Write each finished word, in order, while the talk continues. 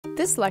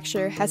This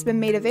lecture has been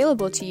made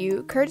available to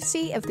you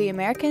courtesy of the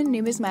American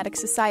Numismatic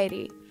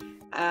Society.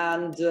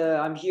 And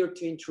I'm here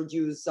to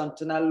introduce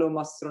Antonello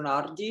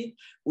Mastronardi,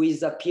 who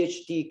is a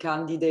PhD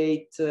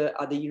candidate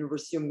at the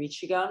University of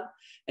Michigan.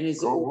 And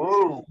is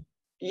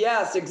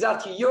yes,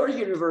 exactly, your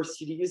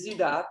university, you see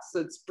that?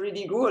 So it's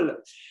pretty cool.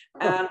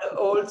 And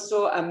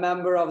also a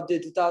member of the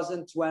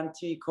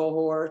 2020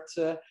 cohort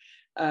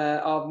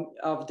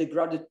of the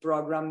graduate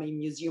program in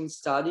museum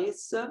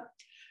studies.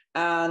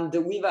 And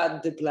we've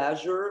had the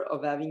pleasure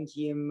of having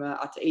him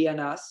at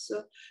ANS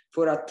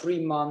for a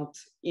 3-month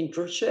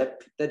internship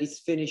that is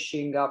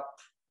finishing up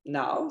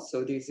now.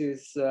 So this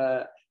is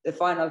the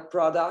final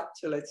product,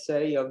 let's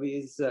say, of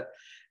his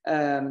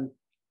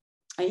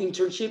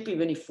internship,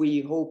 even if we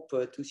hope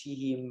to see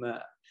him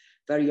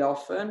very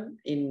often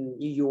in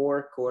New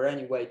York or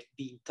anyway to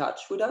be in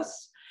touch with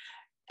us.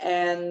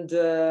 And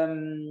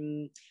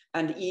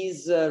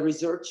his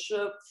research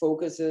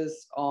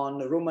focuses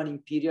on Roman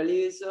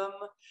imperialism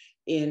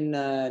in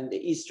the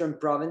eastern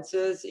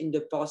provinces in the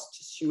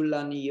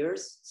post-Sulan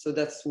years. So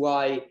that's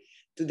why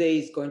today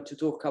is going to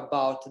talk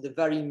about the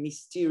very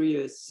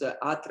mysterious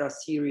ATRA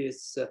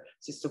series,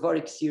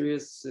 Cistophoric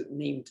series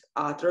named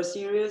ATRA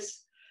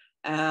series.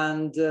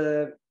 And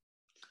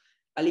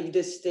I leave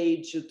the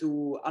stage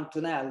to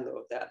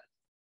Antonello then.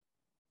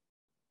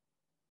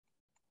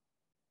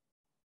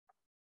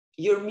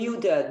 You're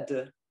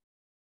muted.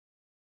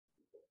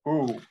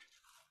 Oh.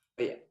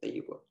 Yeah, there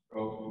you go.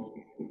 Oh.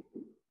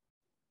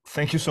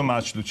 Thank you so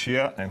much,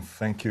 Lucia, and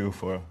thank you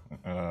for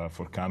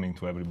coming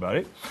to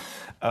everybody.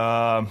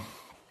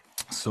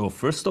 So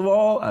first of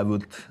all, I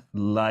would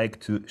like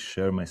to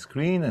share my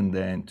screen and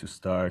then to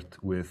start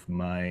with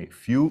my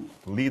few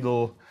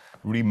little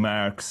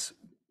remarks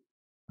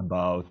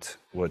about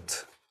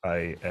what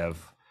I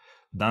have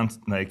done,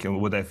 like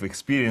what I've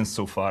experienced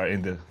so far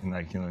in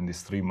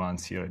these 3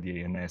 months here at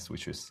the ANS,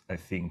 which is, I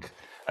think,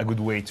 a good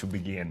way to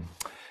begin.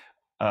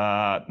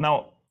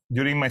 Now,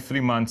 during my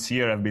 3 months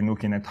here, I've been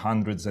looking at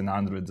hundreds and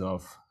hundreds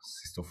of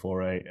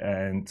Cistophori,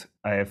 and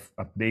I have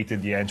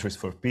updated the entries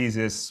for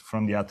pieces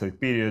from the ATRA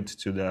period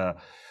to the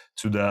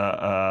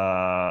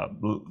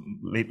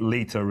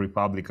later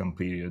Republican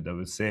period, I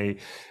would say.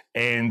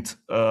 And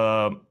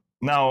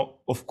now,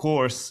 of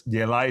course, the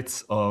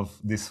highlights of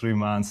these 3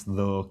 months,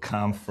 though,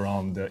 come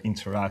from the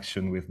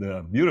interaction with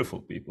the beautiful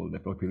people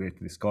that populate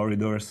these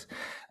corridors.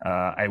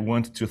 I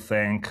want to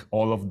thank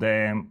all of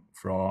them,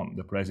 from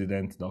the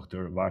president,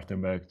 Dr.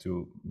 Wartenberg,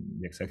 to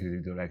the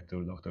executive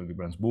director, Dr.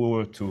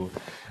 Libransboer, to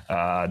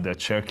the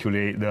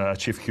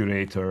chief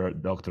curator,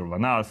 Dr.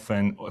 Van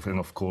Alphen, and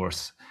of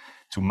course,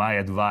 to my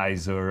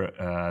advisor,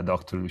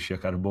 Dr. Lucia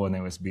Carbone,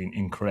 who has been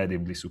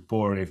incredibly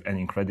supportive and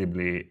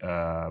incredibly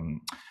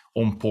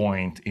on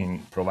point in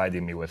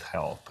providing me with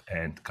help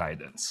and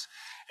guidance.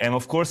 And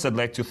of course, I'd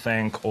like to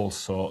thank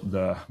also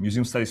the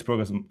Museum Studies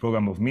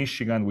program of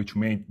Michigan, which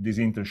made this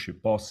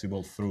internship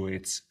possible through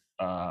its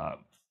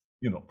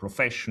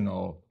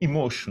professional,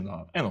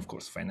 emotional, and of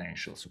course,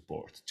 financial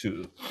support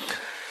too.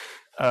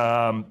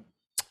 Now,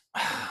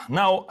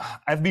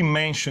 I've been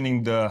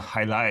mentioning the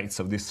highlights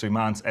of these 3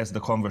 months as the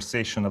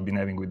conversation I've been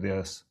having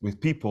with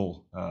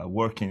people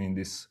working in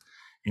these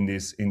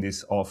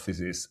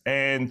offices,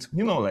 and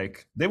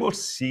they were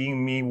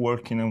seeing me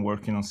working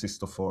on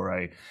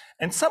Cistophori,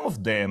 and some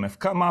of them have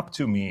come up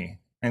to me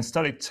and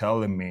started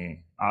telling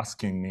me,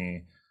 asking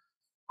me,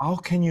 how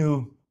can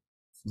you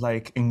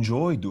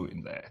enjoy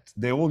doing that?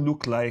 They all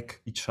look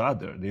like each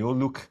other. They all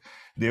look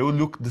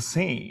the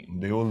same.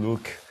 They all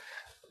look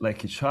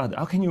like each other.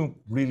 How can you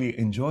really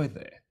enjoy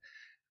that?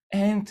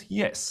 And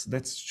yes,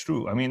 that's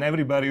true. I mean,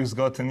 everybody who's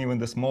gotten even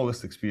the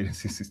smallest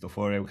experience in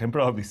Cistophori can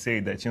probably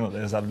say that,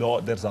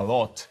 there's a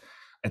lot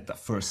at the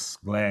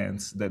first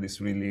glance that is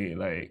really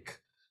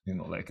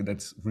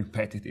that's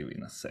repetitive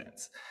in a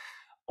sense.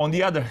 On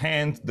the other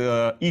hand,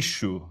 the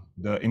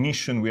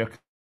emission we are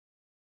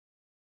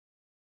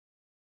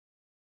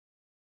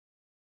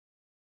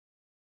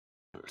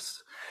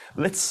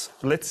Let's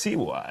see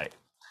why.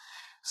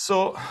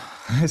 So,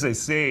 as I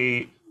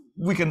say,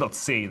 we cannot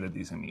say that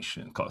this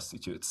emission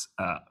constitutes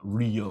a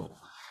real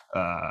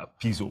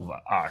piece of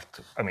art.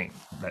 I mean,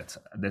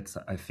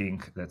 I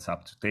think that's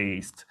up to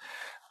taste.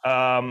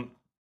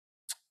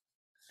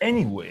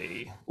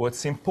 Anyway,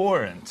 what's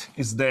important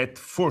is that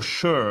for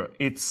sure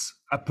it's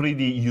a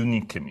pretty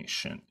unique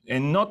emission,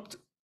 and not,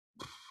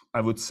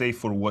 I would say,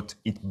 for what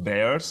it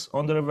bears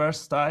on the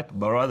reverse type,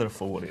 but rather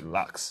for what it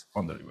lacks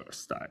on the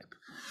reverse type.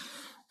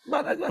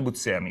 But I would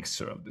say a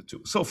mixture of the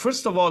two. So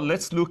first of all,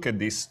 let's look at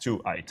these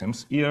 2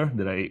 items here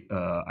that I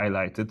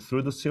highlighted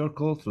through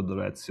the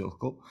red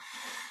circle.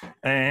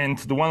 And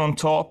the one on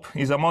top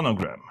is a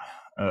monogram.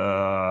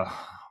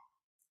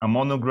 A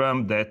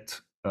monogram that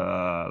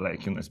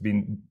has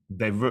been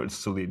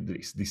diversely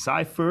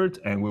deciphered,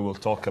 and we will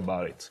talk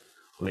about it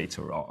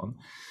later on.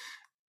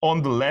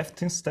 On the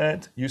left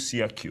instead, you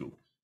see a Q.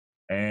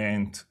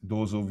 And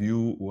those of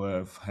you who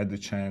have had the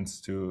chance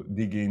to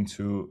dig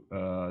into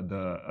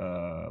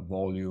the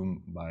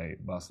volume by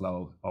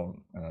Václav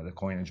on the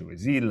coinage of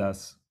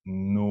Exilas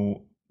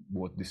know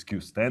what this Q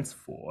stands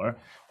for,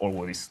 or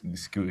what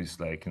this Q is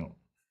like,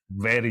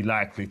 very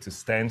likely to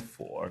stand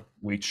for,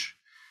 which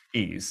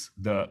is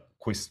the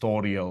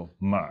questorial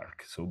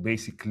mark. So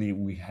basically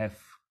we have,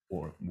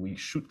 or we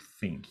should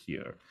think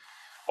here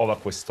of a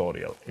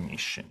questorial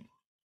emission.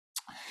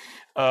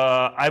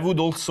 I would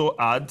also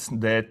add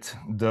that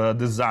the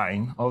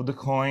design of the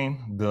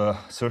coin,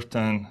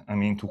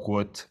 to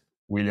quote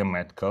William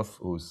Metcalf,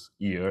 who's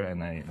here,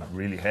 and I'm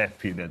really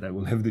happy that I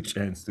will have the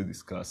chance to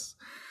discuss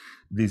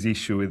this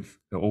issue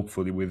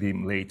hopefully with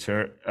him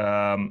later.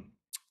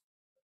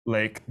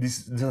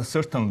 There's a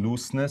certain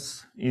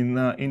looseness in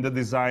the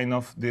design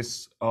of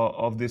this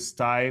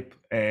type,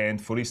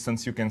 and for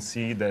instance, you can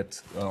see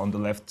that on the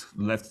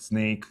left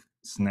snake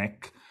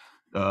neck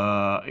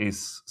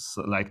is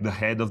like the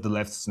head of the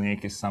left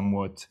snake is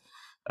somewhat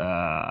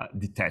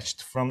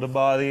detached from the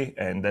body,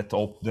 and that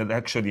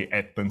actually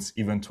happens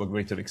even to a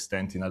greater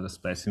extent in other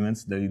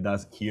specimens than it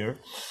does here.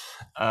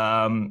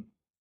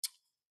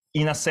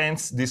 In a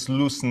sense, this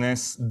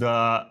looseness,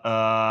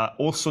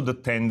 also the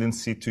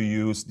tendency to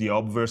use the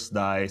obverse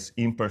dies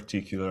in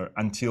particular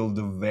until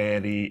the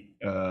very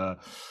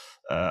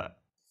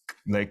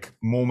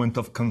moment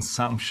of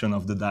consumption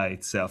of the die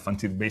itself,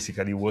 until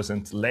basically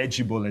wasn't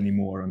legible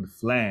anymore on the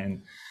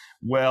flan.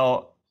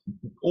 Well,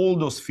 all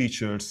those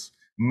features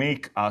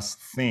make us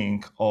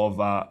think of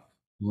a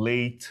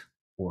late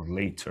or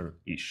later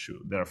issue.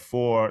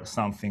 Therefore,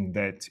 something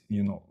that,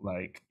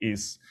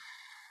 is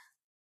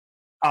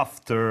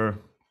after,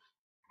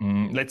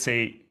 let's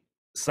say,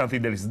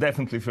 something that is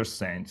definitely first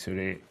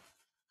century,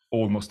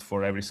 almost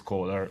for every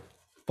scholar,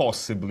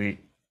 possibly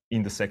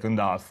in the second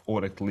half,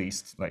 or at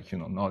least,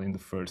 not in the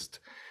first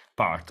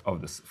part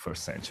of the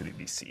first century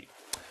BC.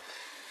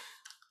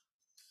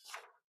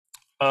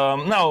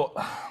 Now,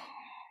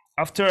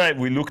 after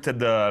we looked at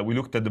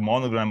the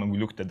monogram and we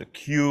looked at the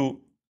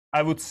Q,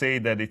 I would say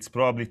that it's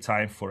probably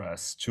time for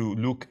us to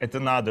look at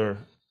another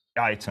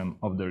item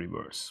of the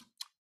reverse,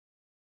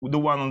 the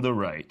one on the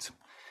right.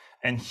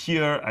 And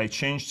here I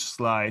changed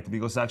slide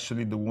because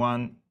actually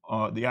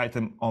the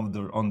item on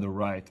the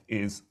right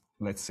is,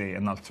 let's say,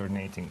 an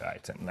alternating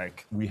item.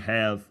 Like we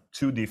have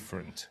two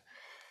different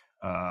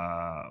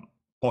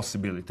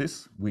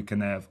possibilities. We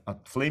can have a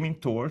flaming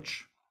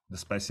torch, the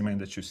specimen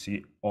that you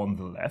see on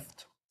the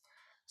left,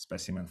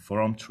 specimen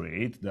from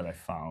trade that I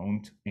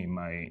found in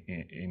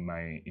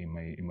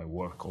my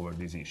work over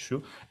this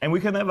issue, and we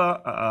can have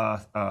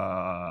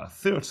a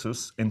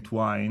thyrsus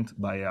entwined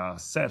by a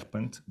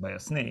serpent, by a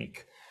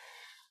snake,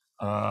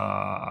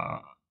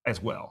 as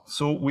well.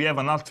 So we have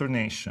an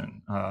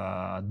alternation,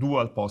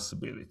 dual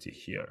possibility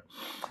here.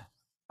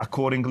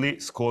 Accordingly,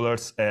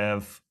 scholars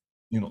have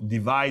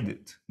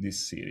divided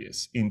this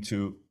series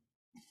into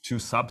two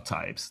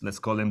subtypes. Let's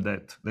call them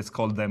that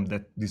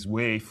this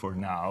way for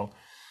now.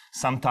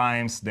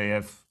 Sometimes they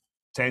have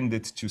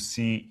tended to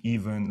see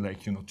even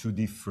two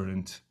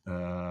different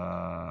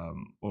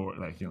or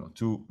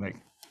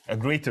a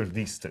greater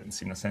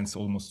distance, in a sense,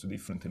 almost two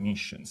different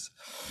emissions.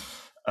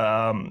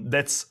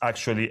 That's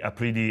actually a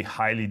pretty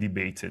highly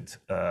debated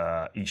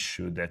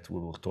issue that we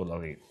will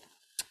totally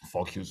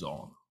focus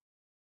on.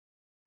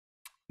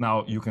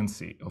 Now you can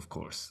see, of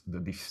course, the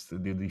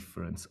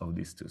difference of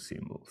these two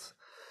symbols.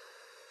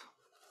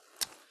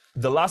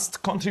 The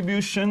last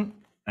contribution,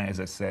 as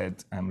I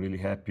said, I'm really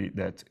happy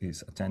that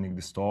he's attending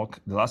this talk.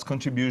 The last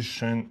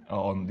contribution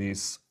on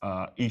this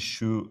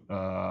issue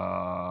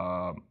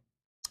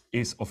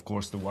is, of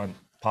course, the one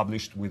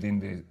published within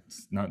the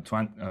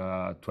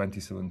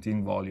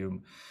 2017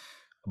 volume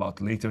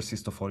about later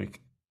Cistophoric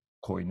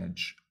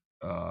coinage,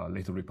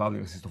 later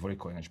Republic of Cistophoric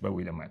coinage by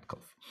William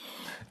Metcalf.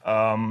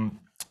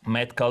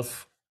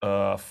 Metcalf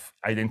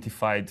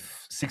identified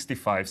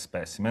 65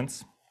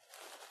 specimens,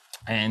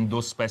 and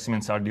those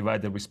specimens are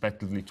divided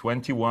respectively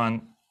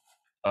 21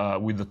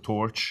 with the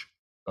torch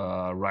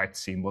right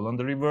symbol on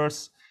the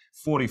reverse,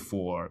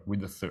 44 with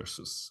the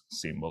thyrsus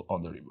symbol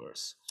on the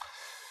reverse.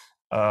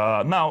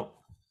 Now,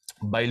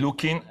 by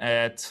looking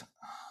at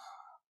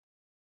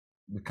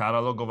the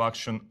catalog of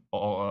auction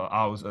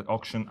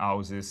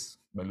houses,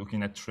 by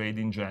looking at trade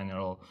in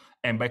general,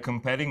 and by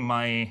comparing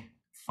my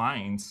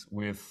finds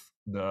with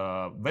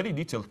the very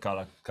detailed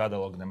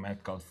catalog that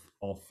Metcalf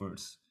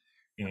offers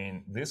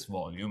in this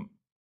volume,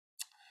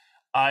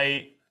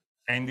 I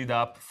ended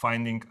up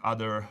finding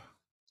other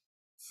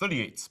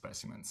 38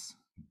 specimens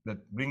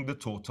that bring the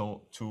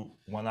total to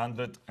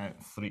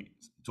 103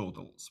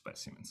 total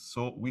specimens.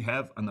 So we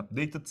have an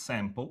updated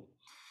sample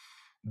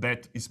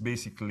that is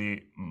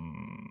basically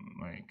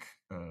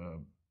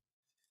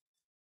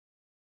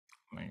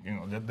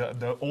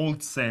the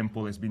old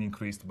sample has been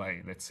increased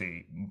by, let's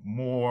say,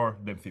 more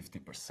than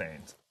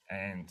 50%,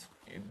 and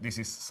this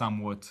is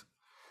somewhat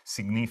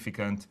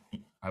significant.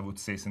 I would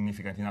say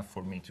significant enough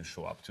for me to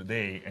show up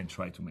today and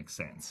try to make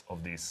sense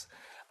of this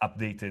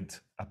updated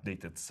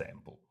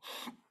sample.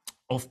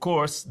 Of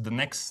course, the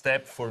next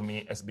step for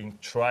me has been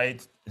trying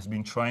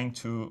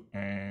to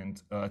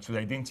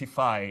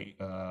identify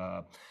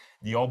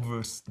the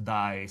obverse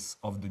dies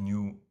of the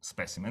new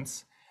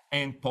specimens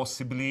and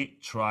possibly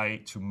try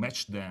to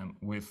match them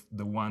with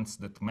the ones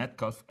that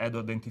Metcalfe had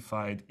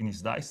identified in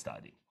his dye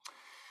study.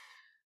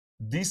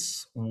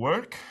 This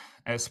work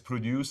has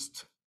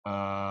produced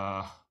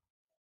 7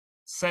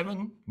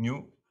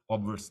 new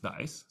obverse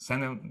dyes,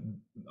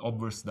 7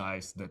 obverse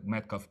dyes that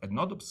Metcalfe had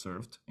not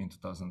observed in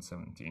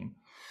 2017,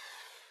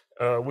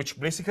 which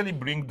basically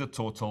bring the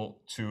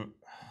total to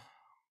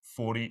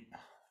 40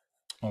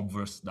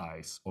 obverse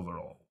dyes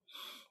overall.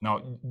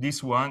 Now,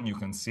 this one you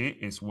can see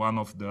is one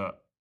of the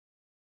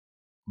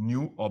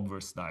new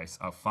obverse dyes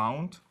are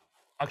found,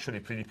 actually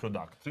pretty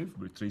productive,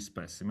 with 3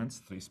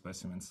 specimens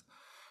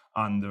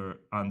under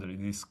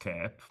this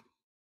cap.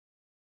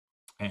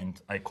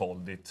 And I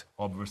called it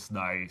obverse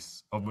dye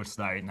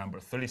number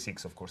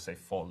 36. Of course, I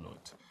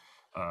followed.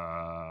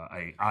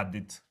 I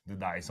added the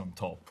dyes on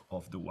top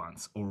of the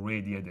ones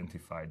already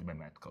identified by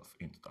Metcalfe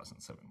in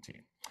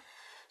 2017.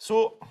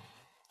 So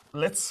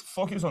let's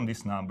focus on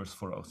these numbers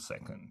for a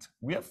second.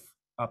 We have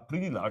a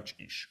pretty large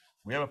issue.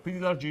 We have a pretty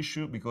large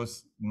issue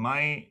because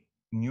my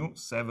new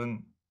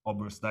 7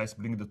 obverse dyes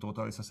bring the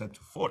total, as I said,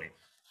 to 40.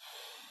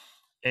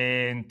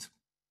 And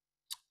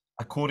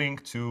according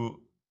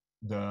to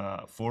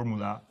the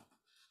formula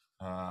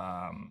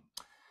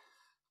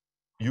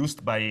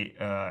used by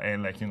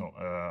and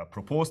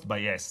proposed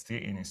by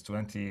Esti in his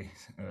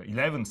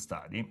 2011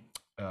 study,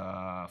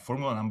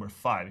 formula number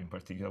 5 in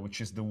particular,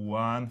 which is the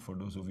one, for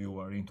those of you who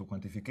are into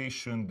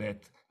quantification,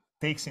 that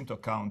takes into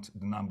account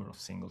the number of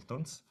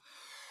singletons.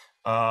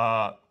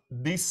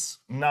 This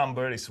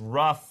number is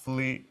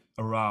roughly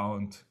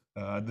around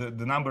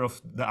the number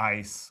of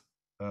dyes.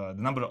 The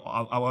number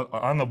of our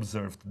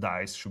unobserved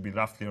dyes should be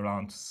roughly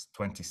around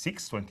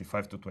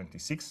 25 to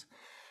 26,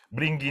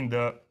 bringing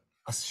the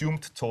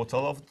assumed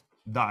total of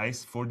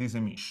dyes for this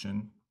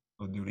emission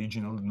of the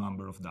original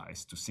number of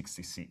dyes to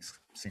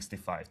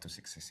 65 to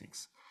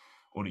 66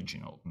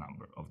 original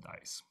number of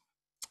dyes.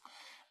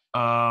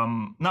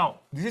 Now,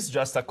 this is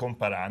just a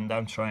comparandum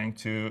I'm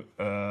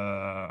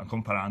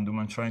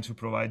trying to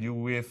provide you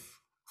with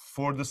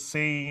for the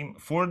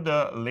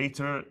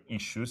later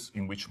issues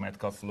in which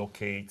Metcalfe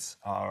locates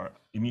our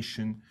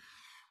emission.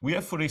 We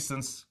have, for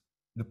instance,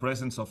 the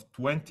presence of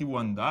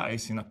 21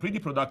 dyes in a pretty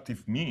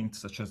productive mint,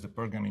 such as the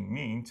pergamene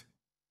mint,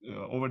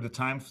 over the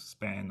time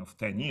span of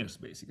 10 years,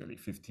 basically,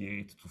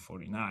 58 to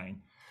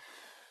 49.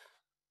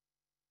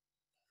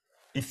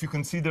 If you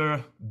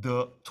consider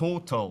the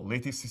total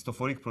latest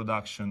Cistophoric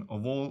production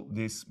of all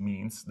these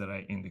mints that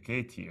I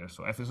indicate here,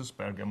 so Ephesus,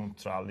 Pergamum,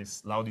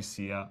 Trallis,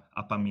 Laodicea,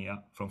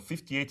 Apamea, from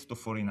 58 to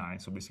 49,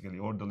 so basically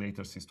all the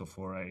later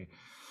Cistophori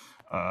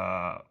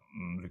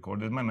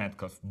recorded by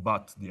Metcalfe,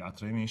 but the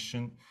ATRA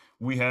emission,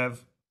 we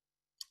have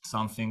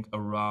something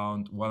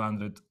around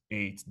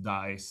 108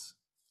 dyes,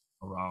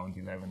 around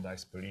 11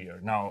 dyes per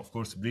year. Now, of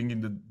course,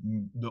 bringing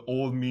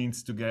all the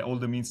mints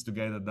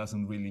together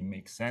doesn't really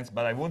make sense,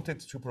 but I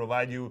wanted to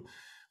provide you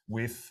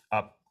with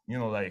a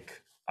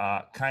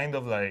kind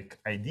of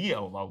idea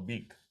of how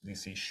big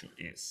this issue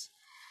is.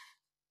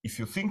 If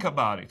you think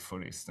about it,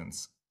 for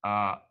instance,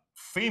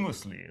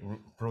 famously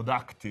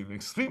productive,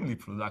 extremely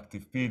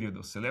productive period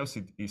of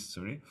Seleucid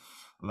history,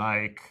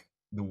 like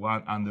the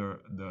one under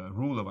the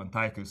rule of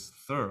Antiochus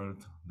III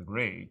the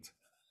Great,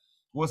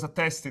 was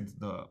attested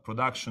the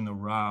production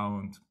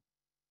around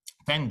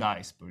 10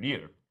 dyes per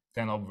year,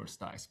 10 obverse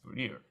dyes per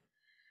year.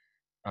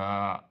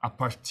 A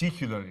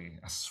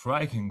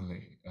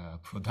strikingly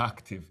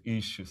productive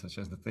issue, such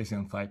as the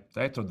Thasian type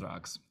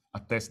tetradrugs,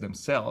 attest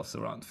themselves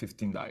around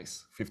 15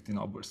 dyes, 15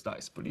 obverse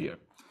dyes per year.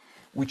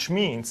 Which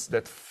means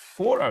that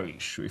for our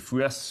issue, if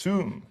we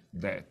assume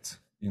that,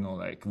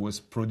 was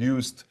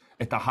produced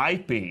at a high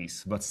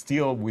pace, but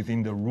still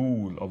within the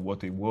rule of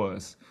what it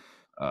was,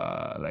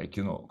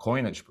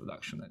 coinage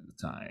production at the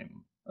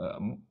time,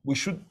 we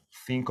should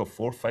think of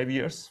 4 or 5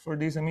 years for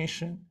this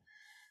emission.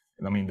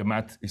 I mean, the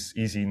math is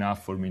easy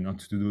enough for me not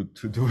to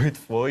do it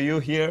for you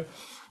here,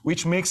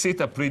 which makes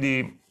it a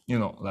pretty,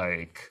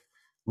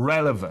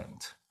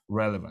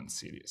 relevant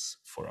series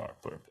for our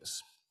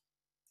purpose.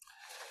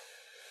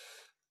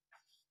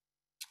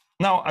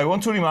 Now, I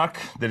want to remark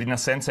that in a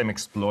sense, I'm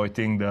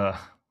exploiting the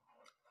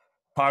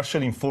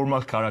partial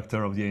informal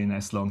character of the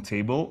ANS long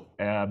table,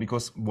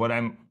 because what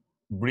I'm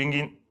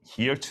bringing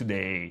here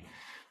today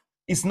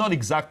is not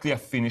exactly a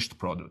finished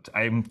product.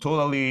 I'm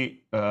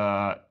totally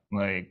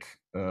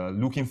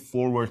looking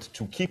forward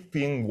to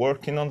keeping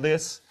working on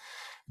this,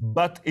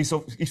 but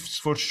it's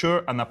for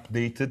sure an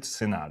updated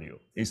scenario.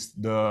 It's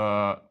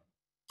the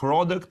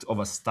product of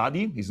a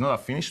study. It's not a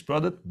finished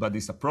product, but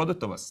it's a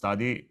product of a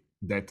study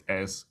that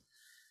has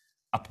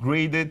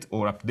upgraded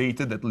or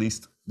updated at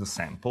least the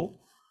sample.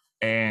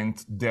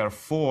 And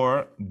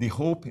therefore, the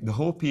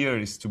hope here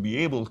is to be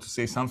able to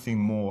say something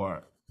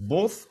more,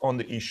 both on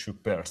the issue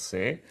per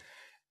se,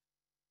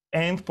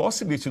 and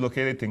possibly to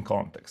locate it in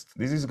context.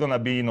 This is going to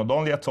be not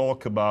only a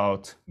talk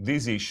about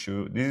this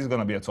issue, this is going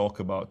to be a talk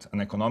about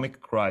an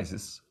economic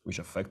crisis which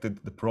affected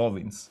the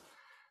province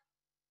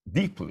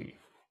deeply,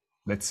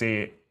 let's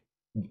say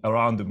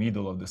around the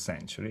middle of the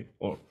century,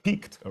 or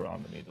peaked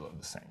around the middle of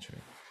the century.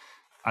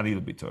 a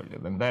little bit earlier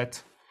than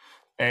that.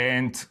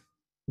 And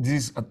this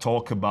is a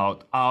talk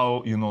about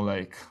how, you know,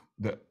 like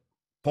the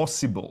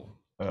possible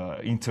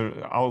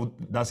how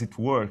does it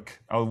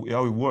work, how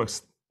it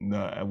works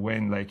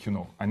when, like, you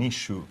know, an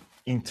issue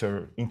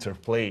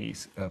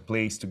interplays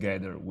plays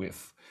together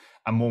with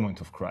a moment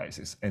of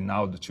crisis, and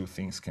how the two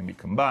things can be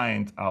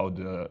combined, how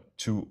the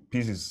two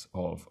pieces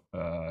of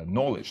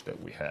knowledge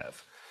that we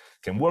have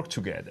can work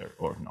together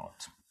or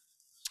not.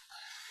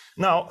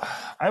 Now,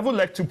 I would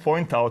like to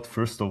point out,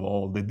 first of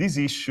all, that this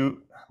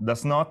issue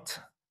does not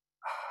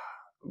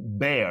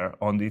bear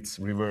on its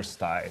reverse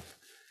type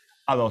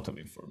a lot of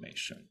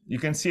information. You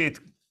can see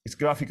it's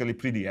graphically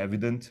pretty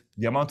evident.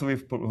 The amount of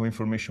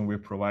information we're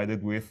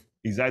provided with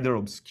is either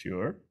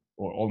obscure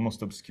or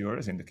almost obscure,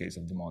 as in the case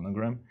of the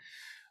monogram,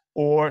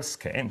 or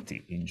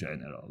scanty in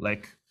general.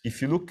 Like,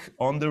 if you look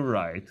on the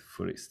right,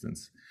 for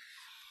instance,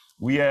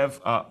 we have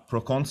a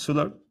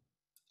proconsular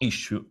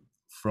issue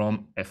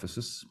from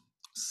Ephesus,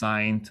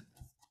 signed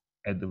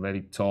at the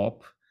very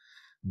top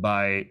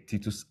by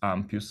Titus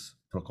Ampius,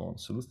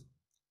 proconsulus,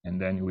 and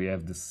then we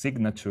have the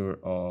signature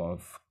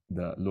of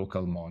the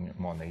local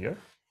monayer.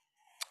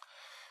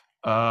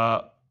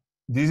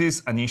 This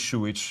is an issue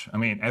which, I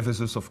mean,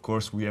 Ephesus, of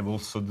course, we have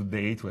also the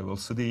date, we have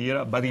also the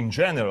era, but in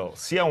general,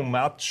 see how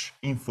much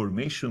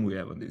information we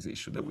have on this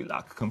issue that we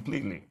lack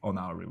completely on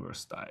our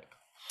reverse type.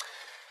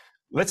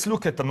 Let's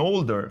look at an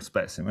older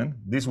specimen.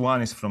 This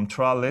one is from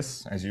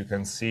Tralles. As you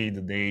can see,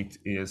 the date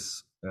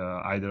is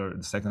either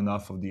the second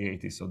half of the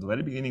 80s or the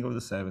very beginning of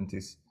the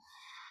 70s.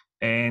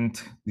 And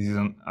this is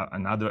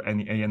another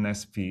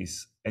ANS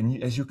piece.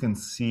 And as you can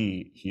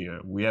see here,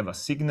 we have a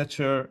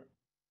signature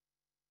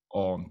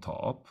on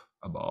top,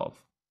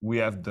 above. We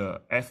have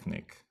the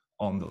ethnic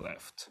on the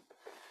left.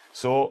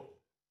 So,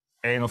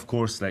 and of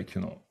course, like,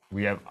 you know,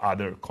 we have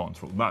other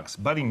control marks.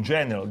 But in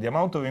general, the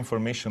amount of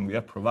information we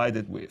are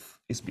provided with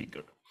is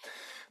bigger.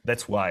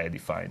 That's why I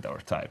defined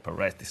our type a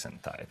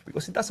reticent type,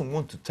 because it doesn't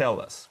want to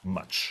tell us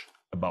much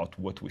about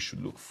what we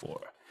should look for.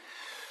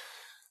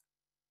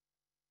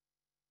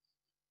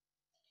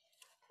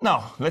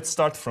 Now, let's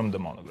start from the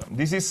monogram.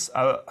 This is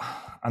a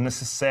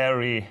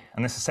necessary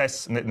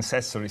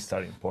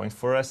starting point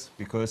for us,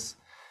 because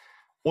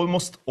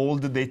almost all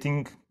the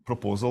dating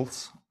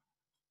proposals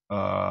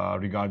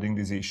regarding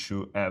this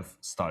issue have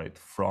started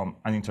from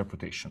an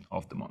interpretation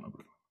of the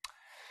monogram.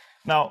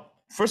 Now,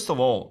 first of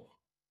all,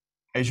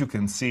 as you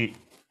can see,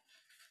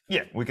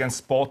 yeah, we can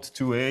spot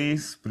two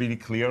A's pretty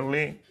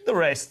clearly. The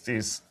rest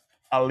is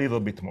a little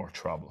bit more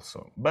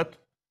troublesome. But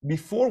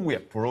before we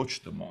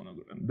approach the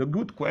monogram, the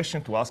good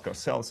question to ask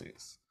ourselves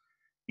is,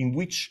 in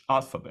which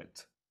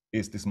alphabet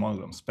is this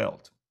monogram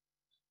spelled?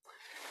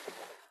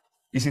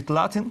 Is it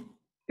Latin?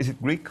 Is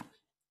it Greek?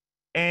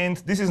 And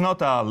this is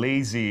not a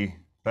lazy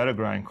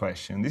peregrine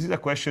question. This is a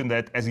question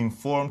that has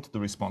informed the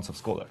response of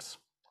scholars.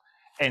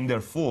 And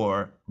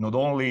therefore, not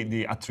only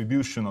the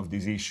attribution of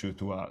this issue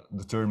to a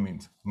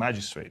determined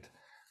magistrate,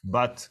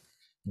 but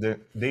the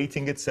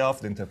dating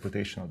itself, the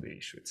interpretation of the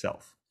issue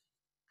itself.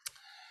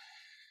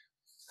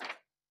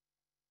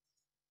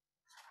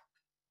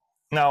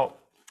 Now,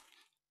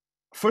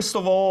 first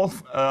of all,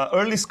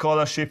 early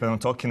scholarship, and I'm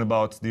talking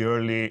about the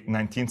early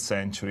 19th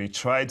century,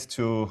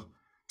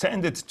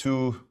 tended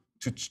to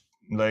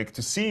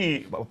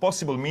see a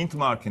possible mint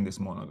mark in this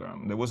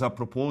monogram. There was a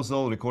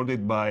proposal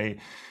recorded by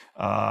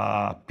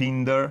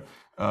Pinder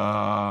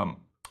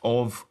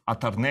of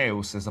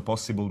Atarneus as a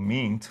possible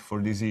mint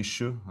for this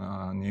issue,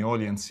 an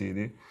Aeolian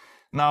city.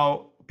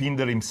 Now,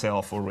 Pinder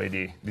himself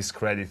already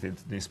discredited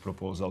this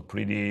proposal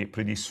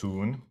pretty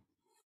soon.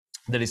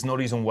 There is no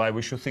reason why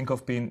we should think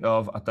of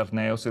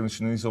Atarneus, and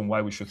there's no reason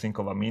why we should think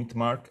of a mint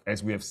mark.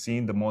 As we have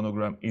seen, the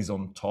monogram is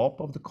on top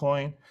of the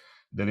coin.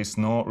 There is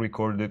no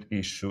recorded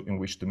issue in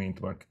which the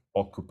mint mark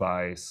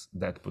occupies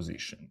that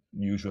position.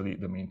 Usually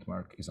the mint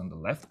mark is on the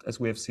left, as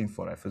we have seen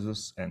for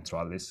Ephesus and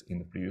Tralles in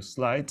the previous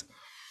slide.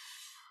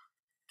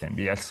 Can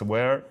be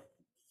elsewhere.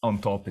 On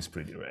top is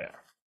pretty rare.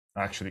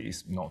 Actually,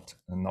 is not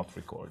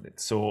recorded.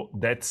 So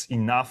that's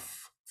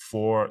enough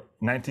for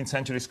 19th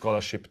century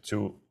scholarship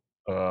to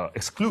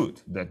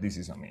exclude that this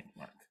is a mint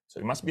mark. So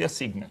it must be a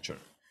signature,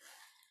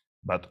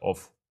 but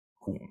of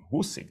whom?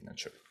 Whose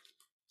signature?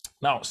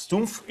 Now,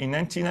 Stumpf in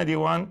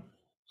 1991,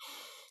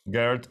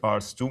 Gerhard R.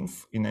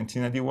 Stumpf in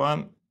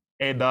 1991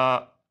 had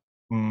a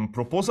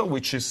proposal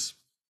which is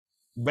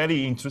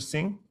very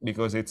interesting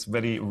because it's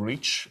very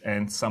rich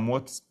and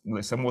somewhat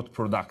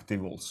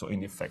productive also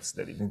in the effects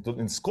that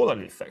in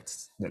scholarly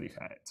effects that it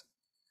had.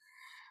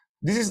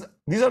 These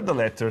are the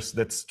letters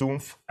that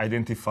Stumpf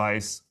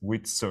identifies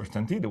with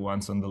certainty, the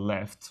ones on the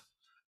left,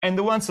 and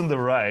the ones on the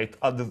right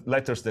are the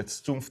letters that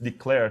Stumpf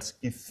declares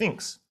he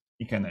thinks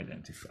he can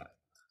identify.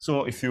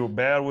 So if you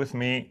bear with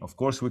me, of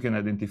course, we can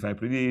identify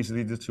pretty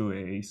easily the two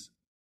A's.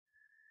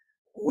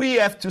 We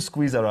have to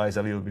squeeze our eyes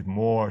a little bit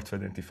more to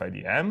identify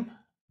the M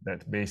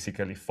that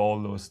basically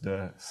follows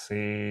the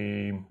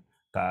same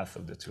path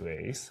of the two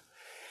A's.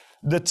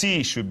 The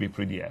T should be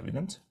pretty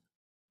evident.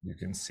 You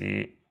can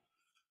see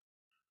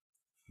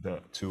the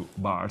two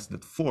bars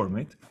that form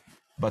it.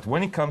 But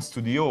when it comes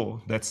to the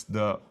O, that's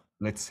the,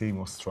 let's say,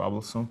 most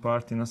troublesome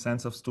part in a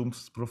sense of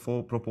Stumpf's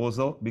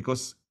proposal,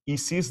 because he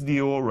sees the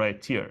O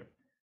right here.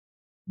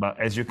 But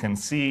as you can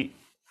see,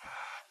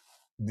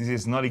 this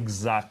is not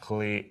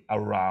exactly a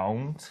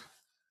round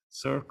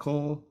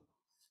circle.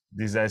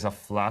 This has a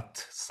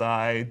flat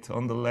side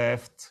on the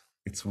left.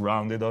 It's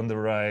rounded on the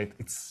right.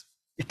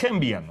 It can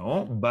be a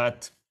no,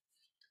 but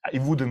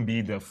it wouldn't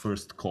be the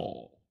first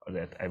call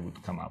that I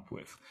would come up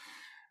with.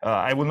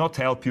 I will not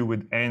help you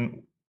with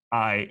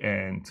N-I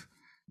and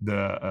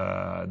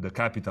the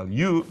capital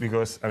U,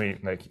 because I mean,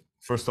 like,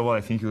 first of all,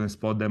 I think you can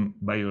spot them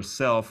by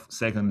yourself.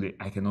 Secondly,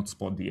 I cannot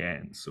spot the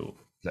N. So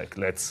like,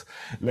 let's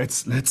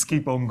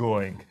keep on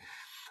going.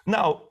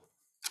 Now,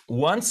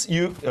 once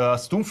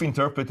Stumpf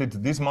interpreted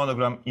this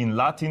monogram in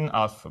Latin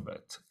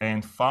alphabet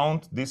and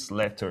found this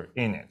letter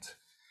in it,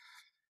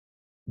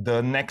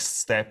 the next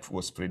step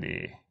was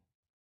pretty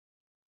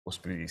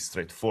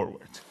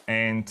straightforward.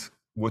 And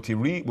what he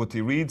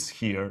reads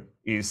here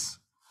is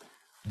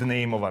the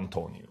name of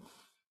Antonio.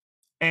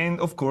 And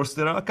of course,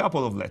 there are a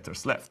couple of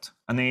letters left,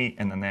 an A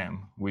and an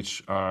M,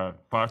 which are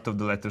part of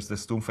the letters that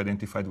Stumpf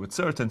identified with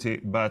certainty,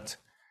 but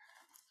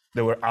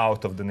they were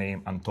out of the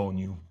name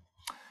Antonius,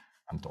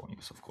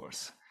 of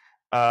course.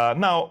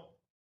 Now,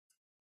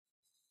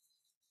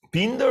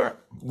 Pinder,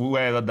 who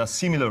had a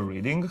similar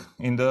reading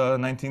in the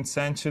 19th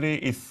century,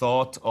 he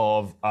thought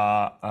of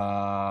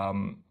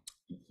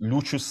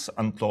Lucius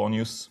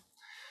Antonius,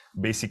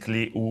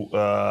 basically, who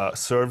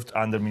served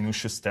under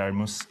Minucius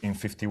Thermus in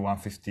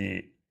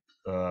 51-50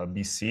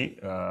 BC.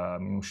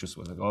 Minucius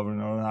was a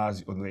governor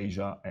of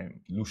Asia, and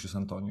Lucius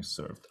Antonius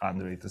served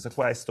under it as a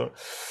quaestor.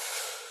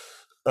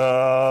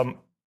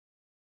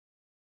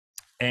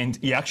 And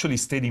he actually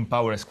stayed in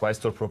power as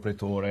quaestor pro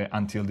praetore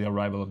until the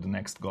arrival of the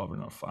next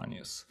governor,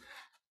 Fannius.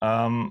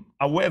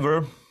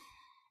 However,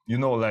 you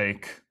know,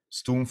 like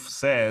Stumpf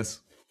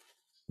says,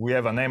 we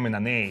have an M and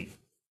an A.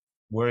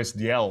 Where is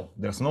the L?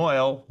 There's no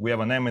L, we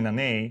have an M and an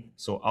A,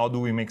 so how do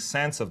we make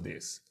sense of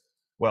this?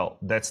 Well,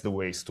 that's the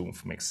way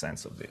Stumpf makes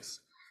sense of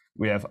this.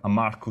 We have a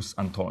Marcus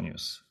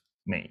Antonius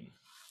name.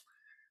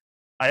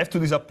 I have to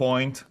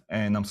disappoint,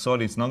 and I'm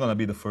sorry, it's not going to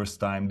be the first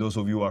time, those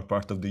of you who are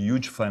part of the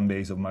huge fan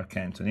base of Mark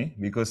Antony,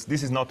 because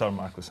this is not our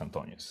Marcus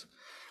Antonius.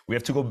 We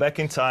have to go back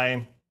in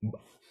time,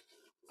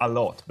 a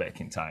lot back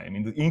in time,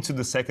 into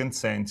the second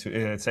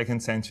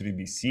century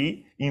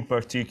BC, in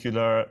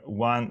particular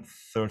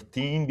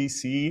 113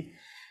 BC,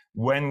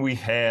 when we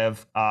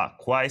have a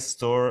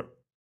quaestor,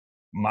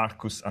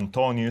 Marcus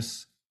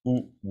Antonius,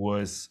 who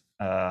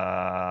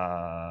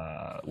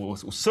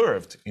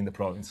served in the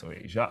province of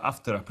Asia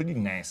after a pretty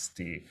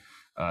nasty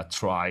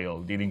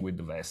trial dealing with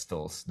the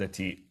Vestals that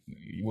he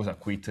was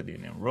acquitted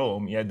in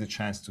Rome. He had the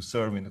chance to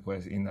serve in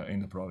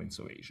the province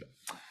of Asia.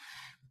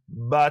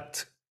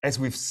 But as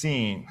we've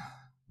seen,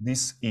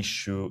 this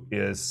issue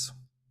is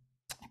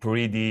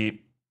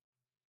pretty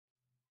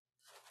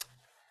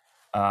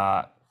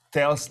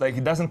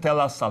it doesn't tell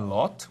us a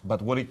lot,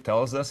 but what it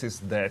tells us is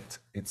that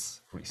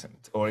it's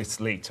recent or it's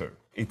later.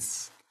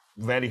 It's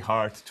very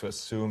hard to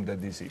assume that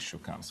this issue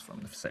comes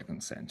from the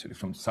 2nd century,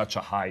 from such a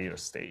high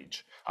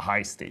stage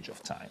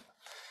of time.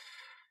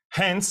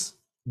 Hence,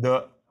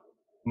 the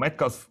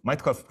Metcalfe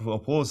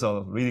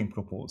reading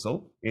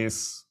proposal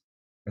has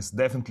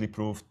definitely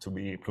proved to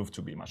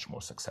be much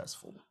more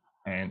successful.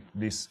 And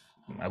this,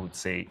 I would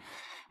say,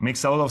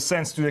 makes a lot of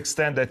sense to the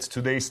extent that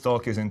today's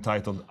talk is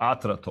entitled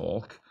ATRA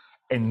talk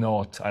and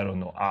not, I don't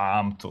know,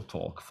 AMTO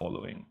talk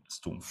following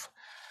Stumpf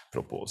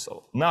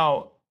proposal.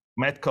 Now,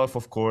 Metcalfe,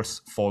 of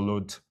course,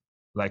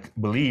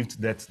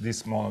 believed that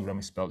this monogram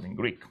is spelled in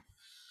Greek.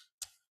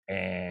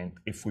 And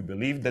if we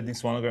believe that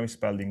this monogram is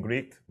spelled in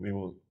Greek, we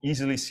will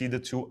easily see the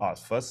two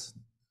alphas.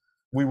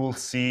 We will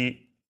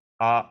see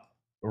a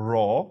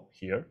rho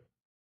here,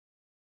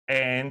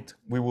 and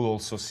we will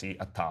also see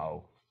a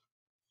tau.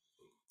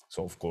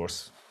 So, of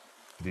course,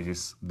 this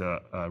is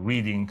the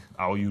reading,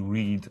 how you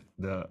read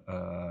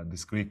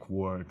this Greek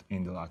word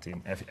in the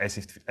Latin, as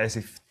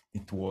if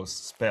it was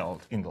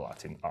spelled in the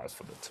Latin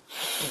alphabet.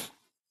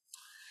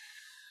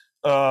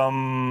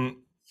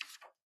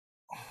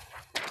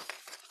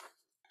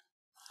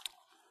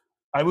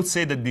 I would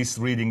say that this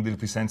reading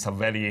represents a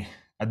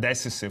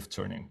decisive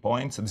turning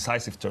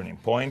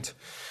point,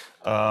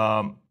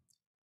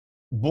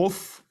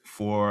 both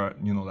for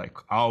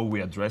how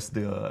we address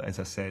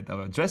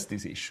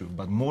this issue,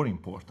 but more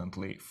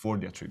importantly for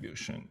the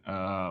attribution.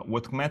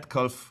 What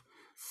Metcalfe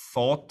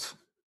thought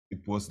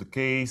it was the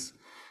case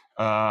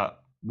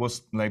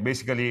was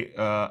basically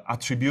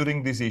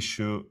attributing this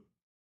issue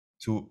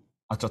to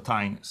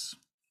Atratinus.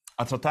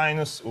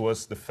 Atratinus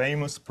was the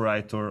famous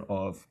praetor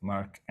of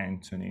Mark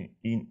Antony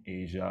in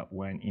Asia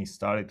when he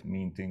started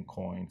minting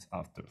coins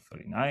after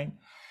 39.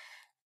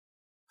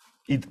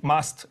 It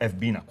must have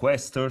been a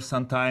quaestor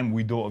sometime.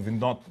 We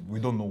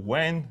don't know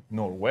when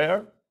nor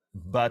where,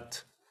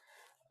 but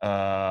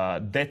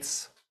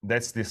that's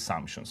the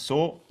assumption.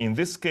 So in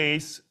this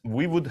case,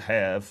 we would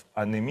have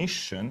an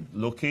emission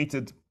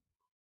located,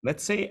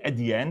 let's say, at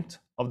the end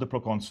of the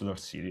proconsular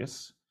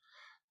series,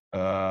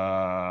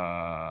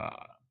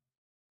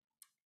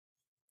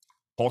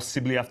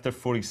 possibly after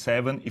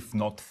 47, if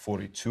not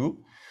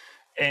 42.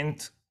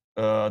 And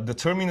the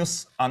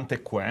terminus ante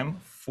quem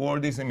for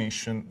this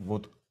emission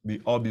would be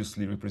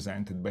obviously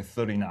represented by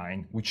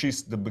 39, which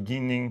is the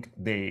beginning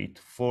date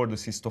for the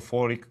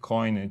Cistophoric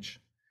coinage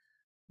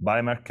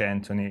by Mark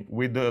Antony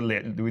with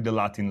the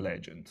Latin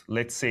legend.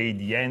 Let's say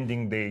the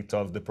ending date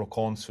of the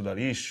proconsular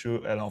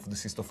issue and of the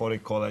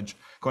Cistophoric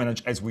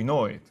coinage as we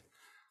know it,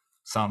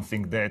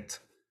 something that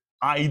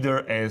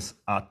either as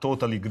a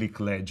totally Greek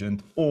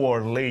legend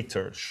or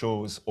later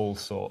shows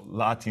also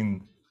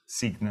Latin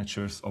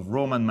signatures of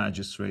Roman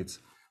magistrates,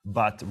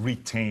 but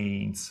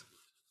retains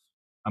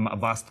a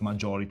vast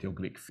majority of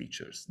Greek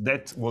features.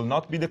 That will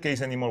not be the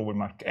case anymore with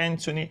Mark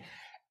Antony,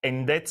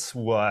 and that's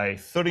why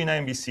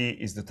 39 BC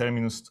is the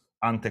terminus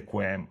ante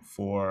quem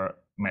for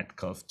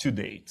Metcalfe to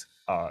date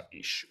our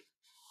issue.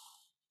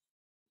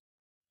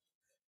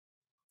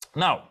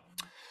 Now,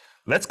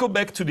 let's go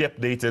back to the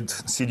updated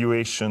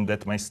situation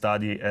that my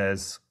study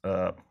has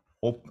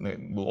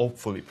will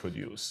hopefully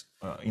produce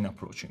in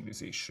approaching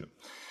this issue.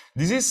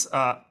 This is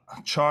a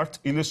chart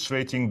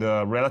illustrating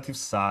the relative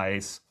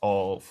size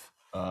of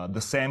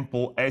the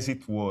sample as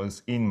it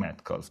was in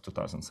Metcalfe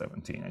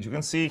 2017. As you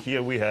can see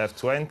here, we have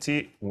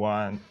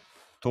 21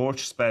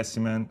 torch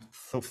specimens,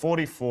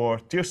 44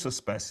 Tirsus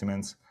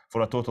specimens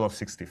for a total of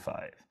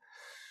 65.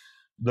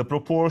 The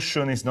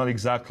proportion is not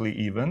exactly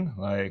even,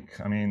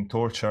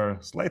 torch are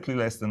slightly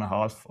less than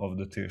half of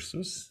the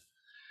Tirsus.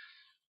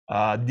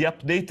 The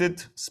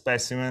updated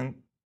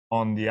specimen,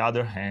 on the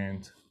other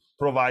hand,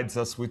 provides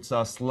us with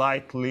a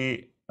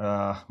slightly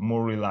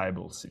more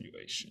reliable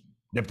situation.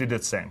 The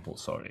updated sample,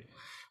 sorry.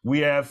 We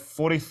have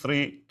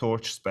 43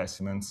 torch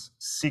specimens,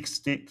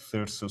 60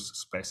 Thyrsus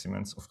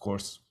specimens. Of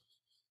course,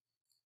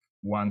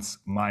 once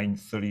my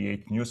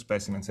 38 new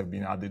specimens have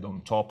been added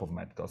on top of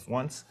Metcalfe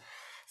ones,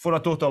 for a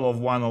total of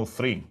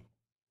 103.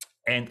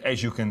 And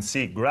as you can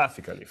see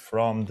graphically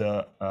from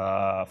the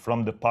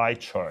pie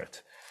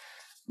chart,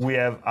 we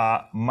have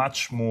a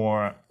much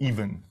more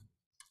even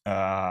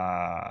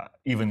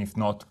if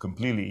not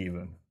completely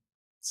even,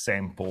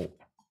 sample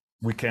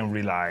we can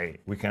rely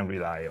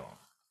on.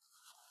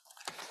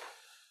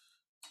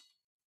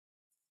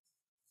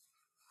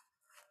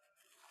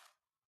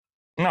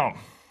 Now,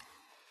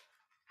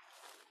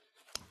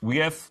 we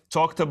have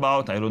talked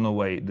about, I don't know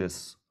why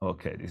this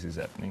is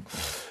happening.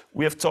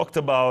 We have talked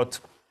about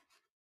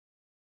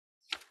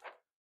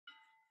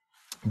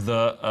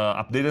the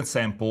updated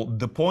sample.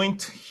 The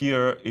point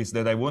here is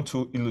that I want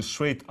to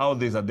illustrate how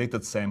this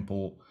updated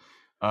sample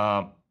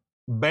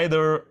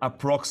better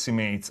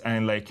approximates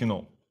and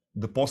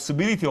the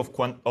possibility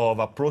of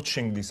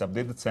approaching this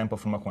updated sample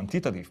from a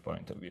quantitative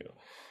point of view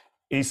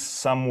is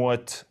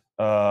somewhat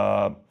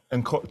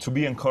to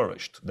be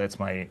encouraged. That's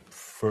my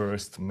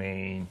first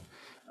main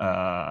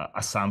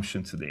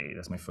assumption today.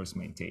 That's my first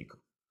main take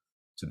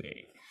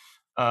today.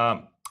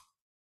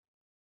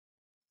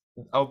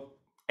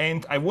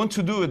 And I want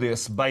to do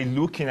this by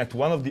looking at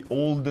one of the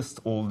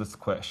oldest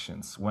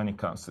questions when it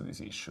comes to this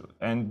issue.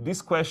 And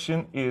this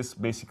question is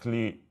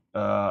basically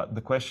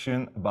the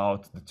question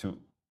about the two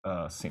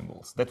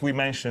symbols that we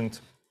mentioned,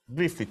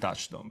 briefly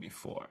touched on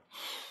before.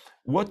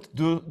 What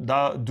do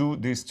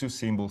these two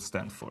symbols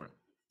stand for?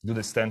 Do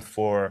they stand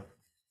for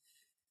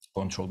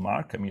control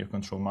mark, a mere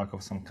control mark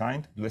of some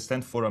kind? Do they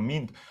stand for a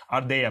mint?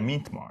 Are they a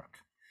mint mark?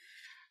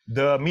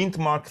 The mint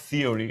mark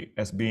theory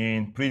has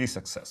been pretty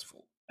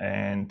successful,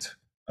 and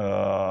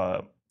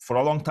for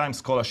a long time,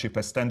 scholarship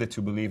has tended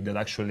to believe that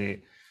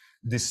actually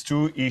these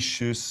two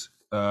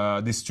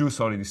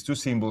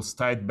symbols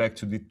tied back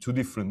to the two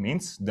different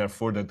mints,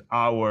 therefore that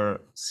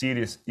our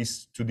series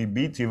is to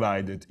be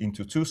divided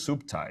into two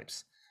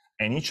subtypes,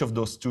 and each of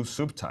those two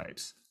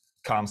subtypes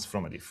comes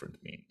from a different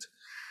mint.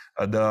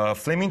 The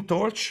flaming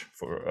torch,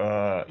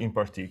 in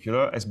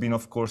particular, has been,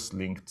 of course,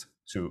 linked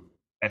to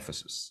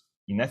Ephesus.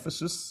 In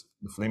Ephesus,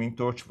 the flaming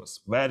torch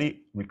was very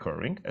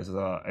recurring as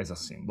a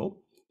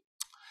symbol.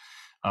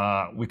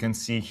 We can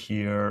see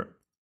here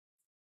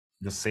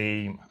the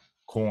same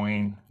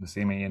coin, the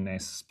same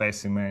ANS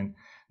specimen,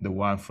 the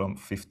one from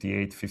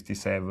 58,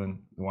 57,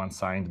 the one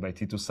signed by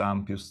Titus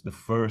Ampius, the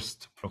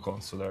first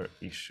proconsular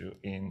issue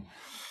in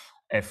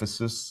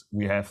Ephesus.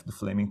 We have the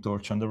flaming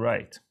torch on the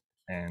right.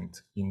 And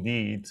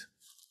indeed,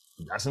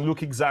 it doesn't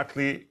look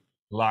exactly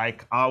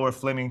like our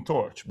flaming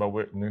torch, but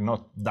we're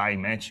not die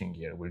matching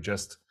here. We're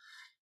just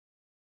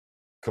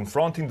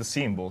confronting the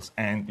symbols,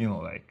 and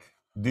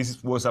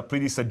this was a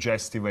pretty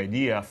suggestive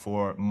idea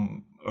for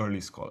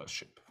early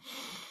scholarship.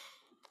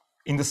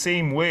 In the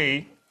same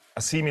way,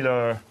 a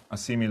similar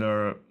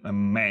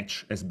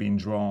match has been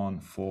drawn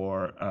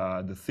for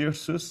the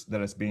Thyrsus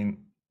that has been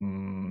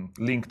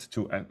linked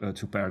to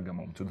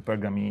Pergamum, to the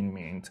Pergamene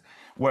mint,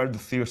 where the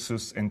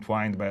Thyrsus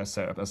entwined by a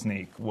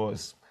snake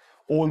was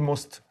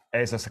almost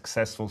as a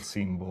successful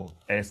symbol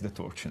as the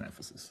torch in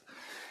Ephesus.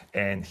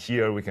 And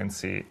here we can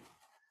see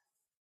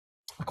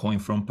a coin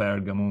from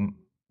Pergamum.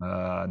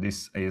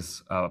 This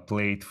is a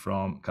plate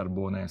from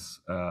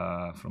Carbones,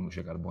 from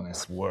Lucia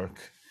Carbones'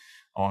 work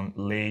on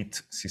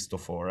late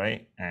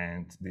Cistophoric,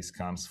 and this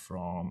comes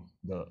from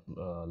the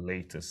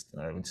latest,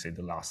 I would say,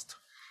 the last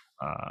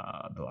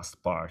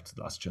part,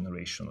 the last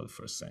generation of the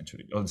first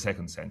century or the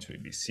second century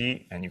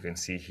BC, and you can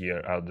see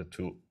here how the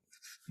two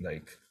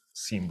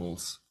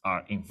symbols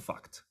are in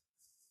fact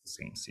the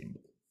same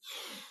symbol.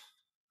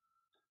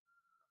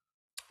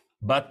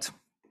 But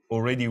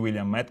already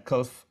William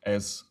Metcalfe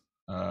has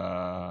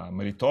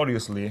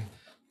meritoriously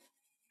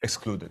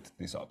excluded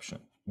this option.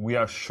 We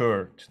are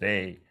sure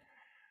today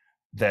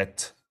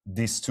that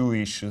these two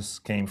issues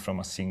came from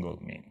a single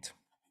mint.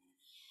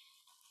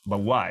 But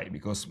why?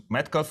 Because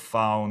Metcalfe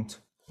found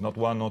not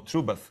one, not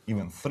two, but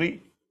even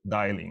three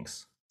die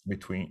links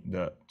between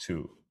the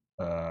two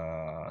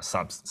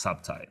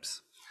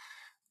subtypes.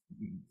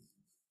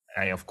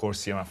 Of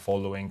course, here I'm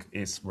following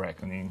is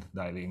reckoning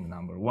die link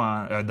number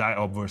one,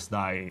 obverse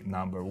die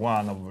number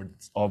one,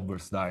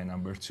 obverse die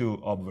number two,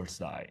 obverse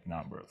die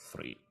number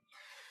three.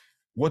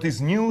 What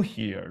is new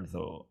here,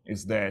 though,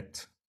 is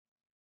that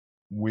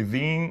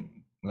within,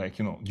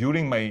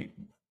 during my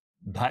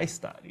die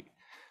study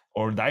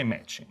or die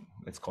matching,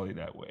 let's call it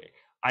that way,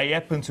 I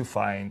happen to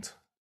find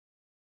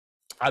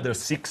other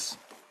 6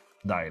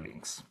 die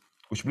links,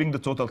 which bring the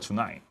total to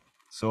 9.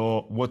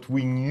 So what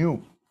we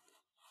knew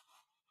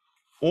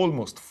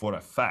almost for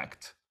a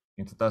fact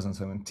in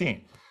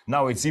 2017,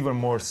 now it's even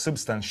more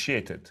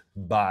substantiated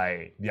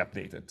by the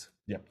updated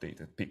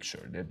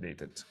picture, the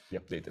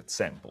updated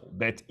sample,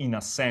 that in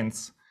a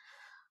sense,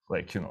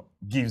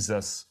 gives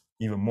us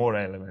even more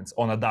elements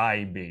on a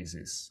die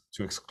basis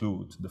to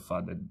exclude the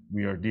fact that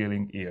we are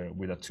dealing here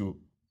with a two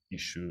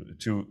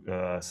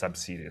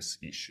sub-series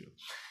issue.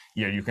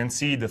 Here you can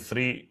see the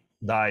 3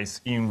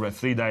 dies in red,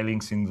 3 die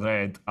links in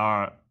red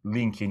are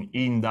linking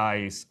in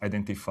dies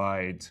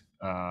identified,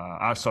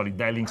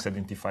 die links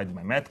identified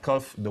by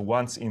Metcalfe. The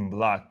ones in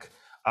black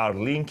are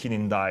linking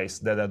in dies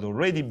that had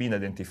already been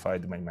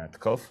identified by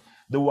Metcalfe.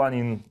 The one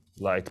in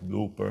light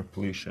blue,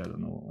 purplish, I don't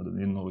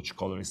know which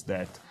color is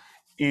that,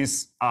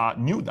 is a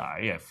new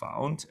die I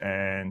found,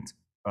 and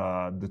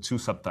the 2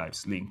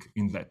 subtypes link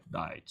in that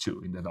die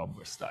too, in that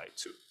obverse die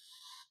too.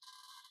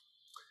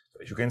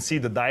 So as you can see,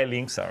 the die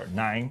links are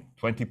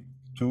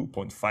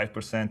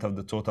 22.5% of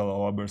the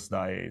total obverse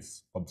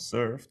dies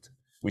observed,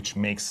 which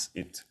makes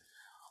it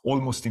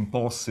almost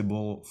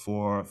impossible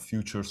for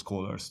future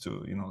scholars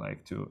to,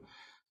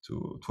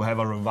 to have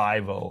a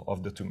revival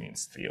of the two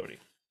means theory.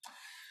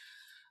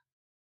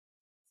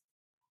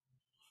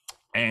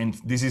 And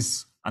this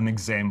is an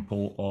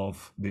example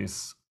of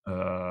this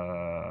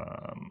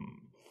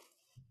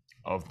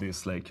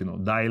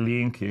die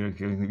link. Here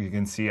you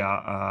can see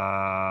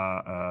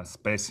a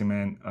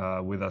specimen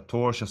with a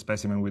torch, a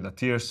specimen with a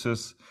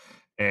thyrsus,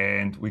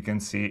 and we can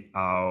see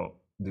how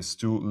these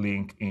 2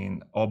 link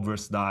in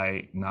obverse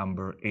die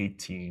number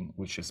 18,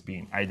 which has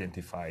been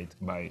identified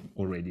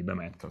already by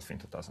Metcalfe in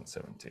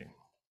 2017.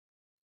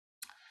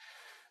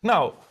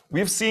 Now,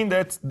 we've seen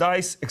that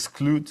dies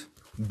exclude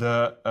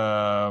the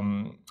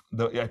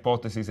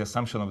hypothesis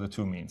assumption of the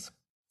two means,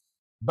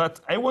 but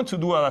I want to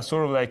do a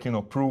sort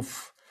of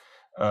proof.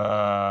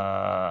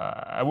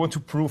 I want to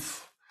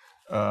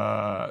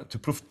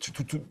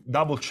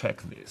double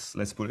check this.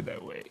 Let's put it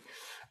that way.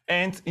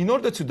 And in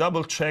order to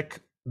double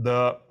check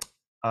the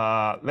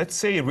let's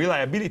say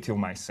reliability of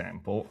my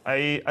sample,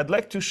 I'd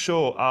like to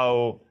show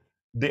how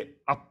the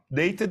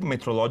updated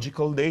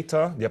metrological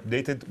data, the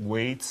updated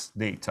weights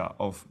data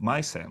of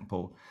my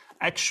sample,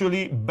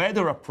 actually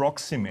better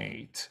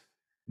approximate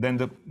than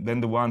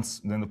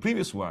the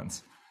previous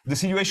ones the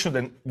situation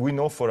that we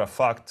know for a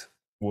fact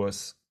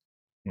was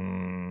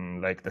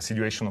like the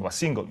situation of a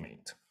single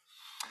mint.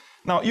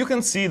 Now you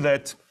can see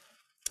that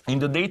in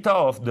the data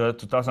of the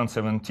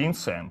 2017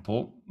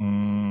 sample,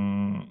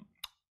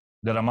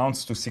 that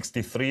amounts to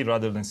 63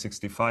 rather than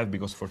 65,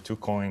 because for 2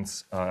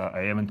 coins I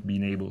haven't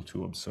been able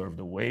to observe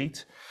the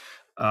weight.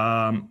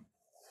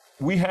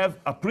 We have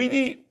a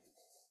pretty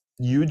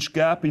huge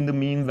gap in the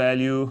mean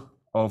value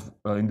of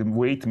in the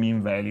weight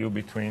mean value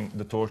between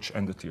the torch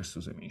and the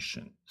thyrsus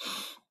emission.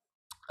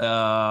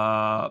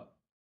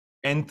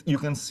 And you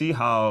can see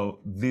how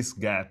this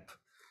gap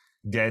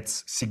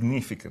gets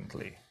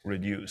significantly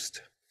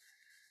reduced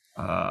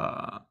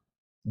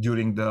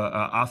during the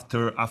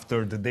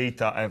after the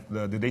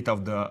data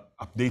of the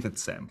updated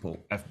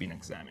sample have been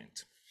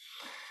examined.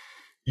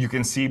 You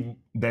can see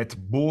that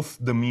both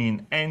the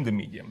mean and the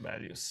median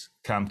values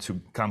come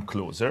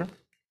closer.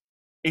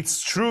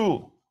 It's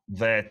true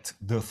that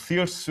the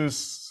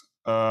thyrsus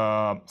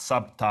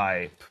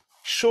subtype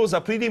shows a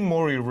pretty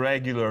more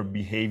irregular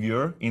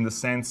behavior in the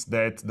sense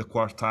that the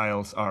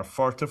quartiles are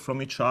farther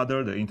from each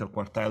other, the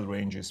interquartile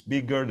range is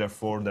bigger,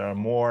 therefore there are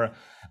more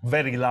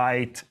very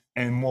light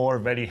and more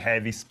very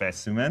heavy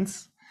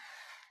specimens.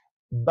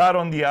 But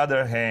on the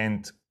other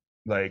hand,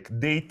 like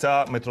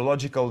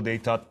metrological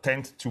data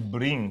tend to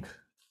bring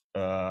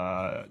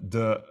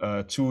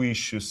the 2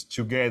 issues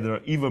together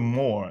even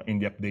more in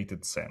the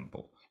updated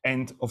sample,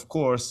 and of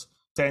course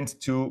tend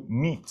to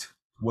meet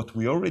what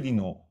we already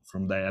know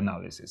from the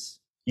analysis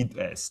it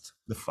is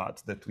the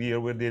fact that here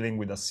we're dealing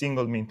with a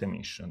single mean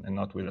emission and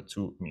not with a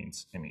two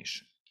means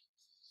emission.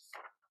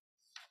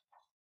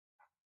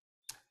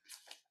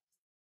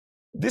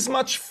 This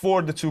much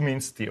for the two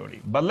means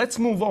theory, but let's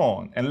move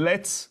on and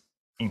let's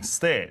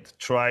instead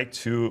try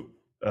to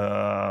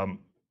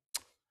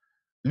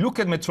look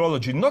at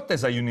metrology not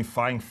as a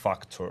unifying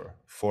factor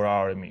for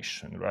our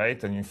emission,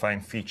 right? A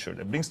unifying feature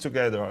that brings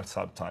together our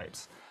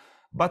subtypes,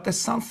 but as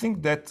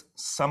something that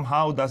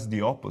somehow does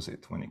the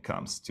opposite when it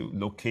comes to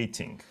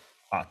locating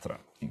ATRA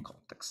in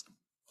context.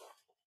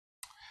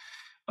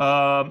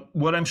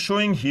 What I'm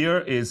showing here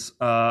is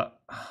a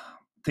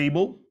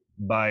table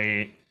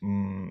by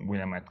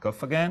William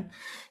Metcalf again,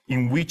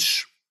 in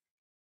which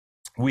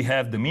we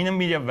have the mean and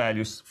median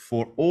values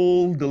for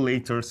all the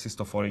later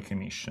Cistophoric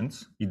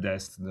emissions. It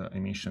has the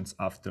emissions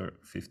after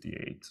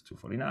 58 to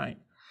 49,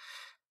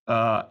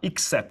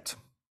 except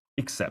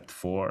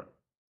for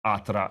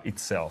ATRA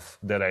itself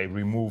that I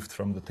removed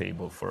from the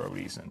table for a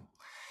reason.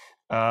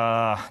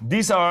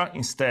 These are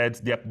instead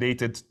the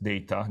updated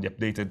data, the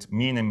updated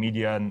mean and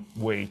median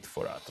weight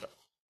for ATRA.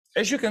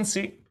 As you can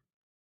see,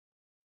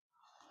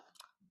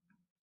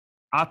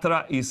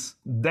 ATRA is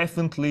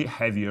definitely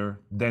heavier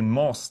than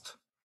most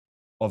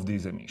of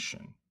these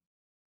emissions.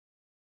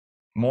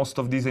 Most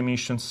of these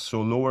emissions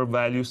show lower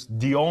values.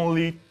 The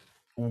only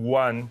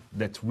one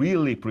that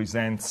really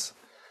presents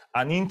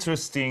an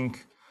interesting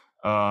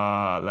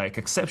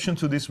exception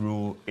to this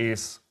rule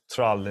is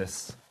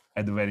Tralles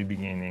at the very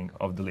beginning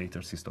of the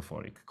later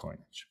Cistophoric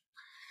coinage.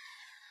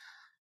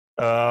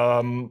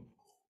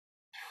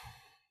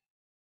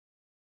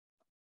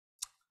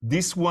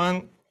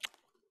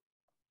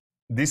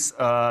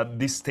 This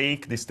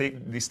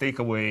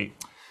takeaway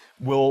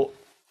will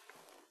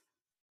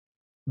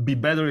be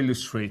better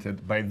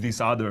illustrated by this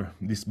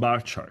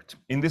bar chart.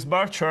 In this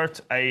bar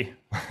chart, I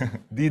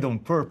did on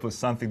purpose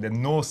something that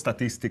no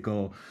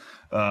statistical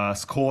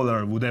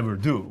scholar would ever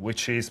do,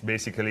 which is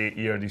basically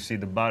here you see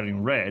the bar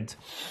in red,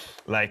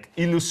 like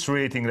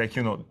illustrating,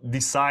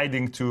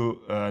 deciding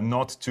to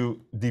not to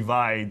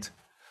divide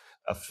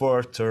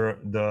further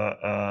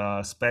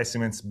the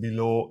specimens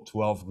below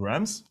 12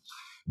 grams.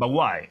 But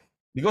why?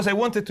 Because I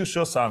wanted to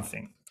show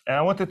something. And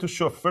I wanted to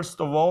show, first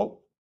of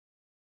all,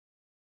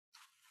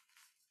 okay,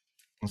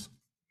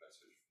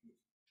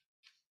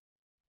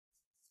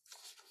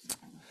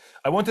 yes.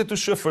 I wanted to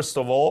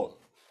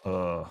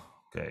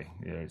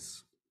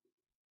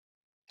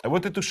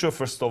show,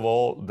 first of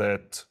all,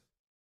 that,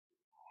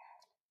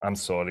 I'm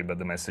sorry, but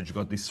the message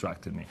got me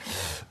distracted.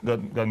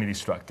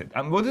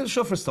 I wanted to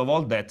show, first of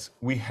all, that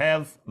we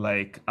have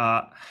a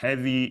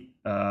heavy,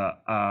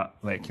 a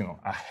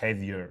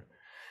heavier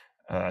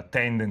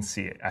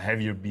tendency, a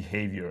heavier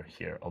behavior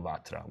here of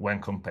ATRA when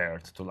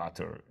compared to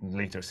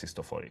later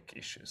Cistophoric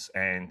issues.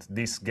 And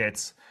this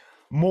gets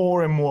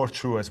more and more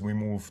true as we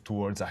move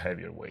towards a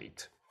heavier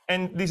weight.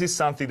 And this is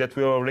something that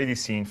we've already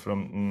seen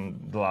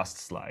from the last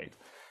slide.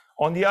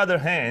 On the other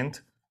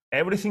hand,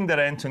 everything that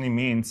Anthony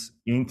means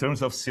in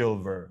terms of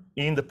silver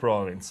in the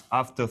province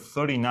after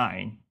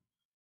 39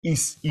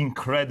 is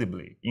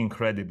incredibly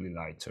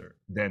lighter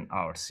than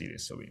our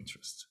series of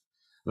interest.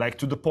 Like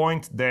to the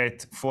point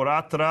that for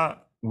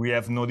ATRA, we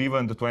have not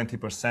even the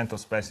 20%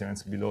 of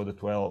specimens below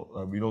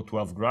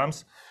 12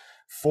 grams.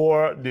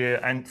 For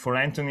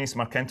Anthony's,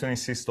 Mark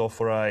Anthony's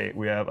Cistophori,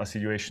 we have a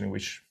situation in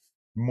which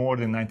more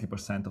than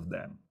 90% of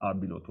them are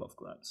below 12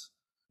 grams.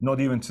 Not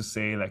even to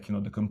say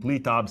the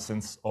complete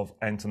absence of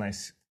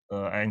Anthony's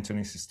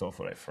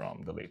Cistophori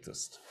from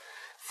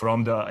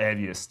the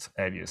heaviest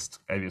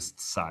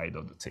side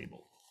of the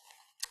table.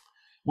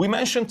 We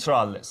mentioned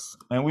Tralles,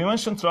 and we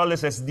mentioned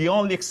Tralles as the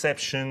only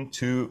exception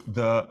to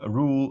the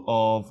rule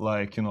of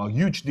a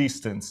huge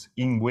distance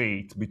in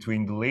weight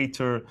between the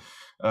later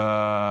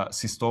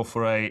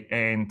Cistophori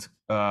and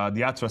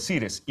the ATRA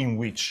series, in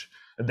which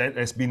that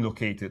has been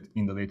located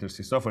in the later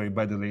Cistophori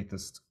by the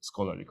latest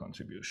scholarly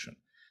contribution.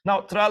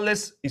 Now,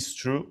 Tralles is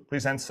true,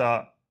 presents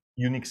a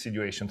unique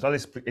situation.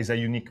 Tralles is a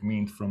unique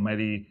mean from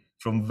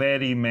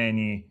very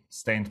many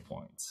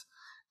standpoints.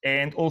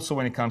 And also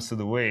when it comes to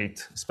the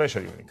weight,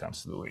 especially when it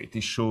comes to the weight,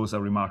 it shows a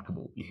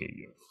remarkable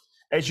behavior.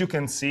 As you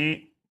can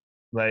see,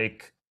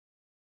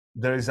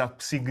 there is a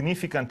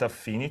significant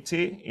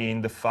affinity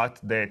in the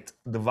fact that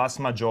the vast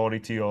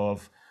majority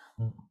of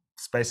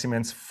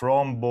specimens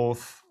from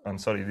both, I'm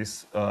sorry,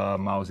 this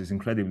mouse is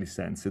incredibly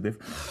sensitive.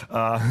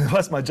 The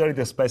vast majority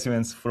of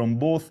specimens from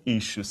both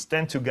issues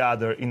tend to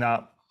gather in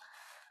a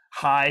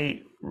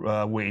high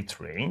weight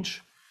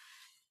range.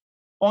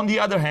 On the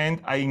other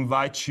hand, I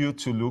invite you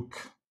to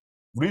look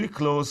really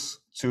close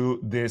to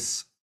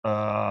this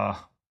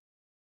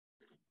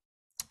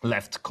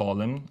left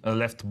column,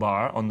 left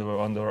bar on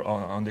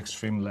the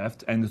extreme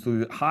left, and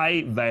to the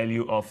high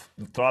value of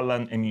the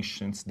Trallan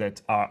emissions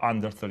that are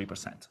under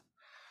 30%.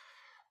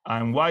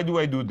 And why do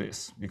I do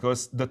this?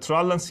 Because the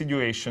Trallan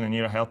situation, and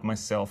here I help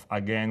myself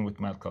again with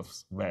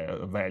Metcalf's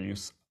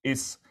values,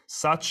 is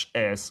such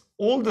as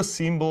all the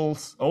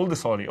specimens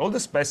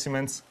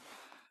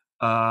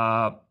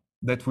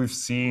that we've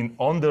seen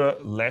on the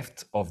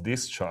left of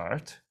this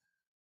chart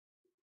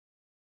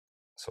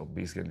so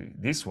basically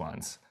these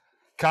ones,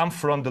 come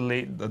from the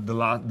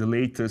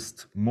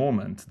latest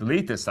moment, the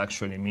latest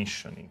actual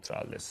emission in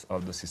Tralles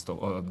of the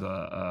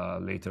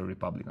later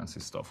Republican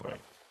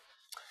Cistophoric.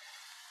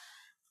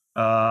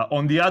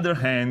 On the other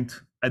hand,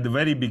 at the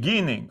very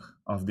beginning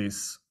of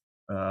this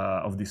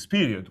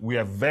period, we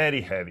have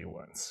very heavy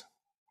ones.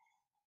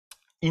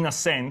 In a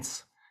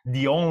sense,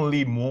 the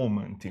only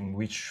moment in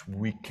which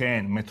we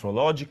can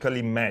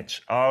metrologically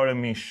match our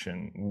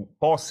emission,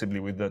 possibly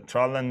with the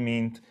Trallan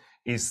mint,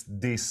 is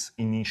this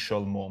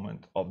initial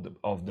moment of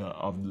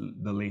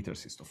the later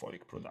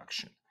Cistophoric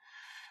production.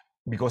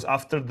 Because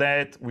after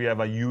that, we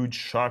have a huge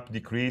sharp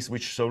decrease,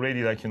 which is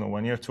already like,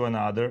 1 year to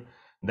another.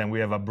 Then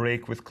we have a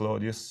break with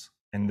Claudius,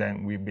 and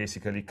then we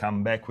basically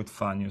come back with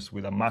Fannius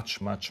with a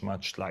much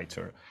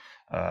lighter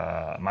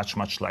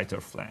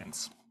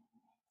flange.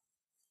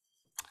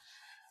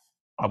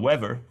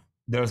 However,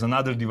 there's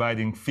another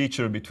dividing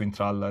feature between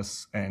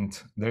Tralles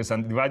and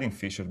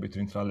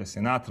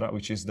ATRA,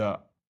 which is the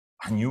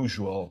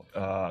unusual,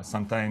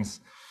 sometimes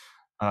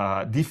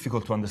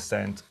difficult to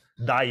understand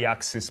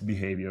die-axis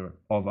behavior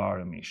of our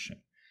emission.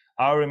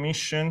 Our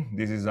emission,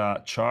 this is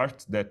a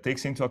chart that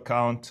takes into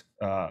account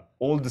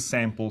all the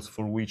samples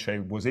for which I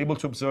was able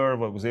to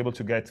observe, I was able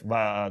to get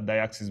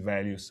die-axis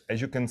values.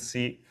 As you can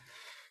see,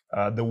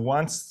 the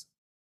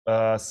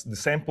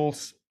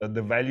samples,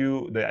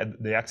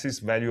 the axis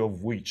value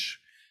of which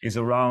is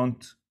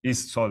 12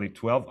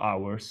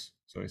 hours.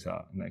 So it's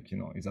a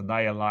it's a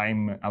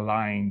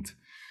die-aligned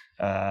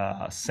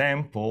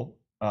sample,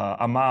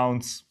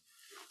 amounts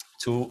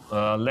to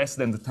less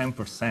than the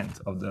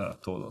 10% of the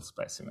total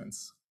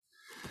specimens.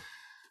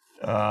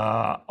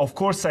 Of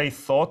course, I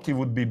thought it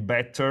would be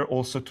better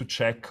also to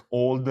check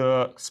all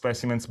the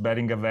specimens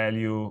bearing a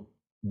value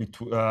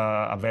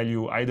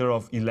either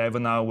of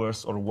 11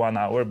 hours or 1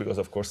 hour, because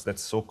of course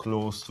that's so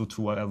close to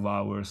 12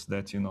 hours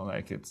that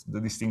the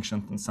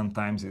distinction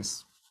sometimes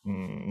is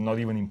not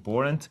even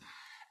important,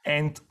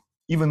 and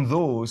even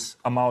those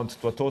amount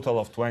to a total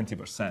of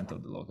 20%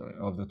 of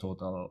the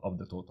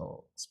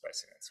total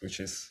specimens, which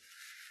is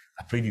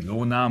a pretty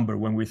low number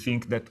when we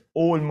think that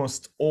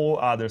almost all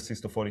other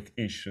Cistophoric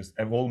issues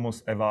have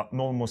an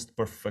almost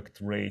perfect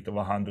rate of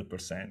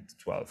 100%,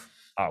 12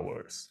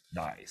 hours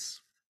dies.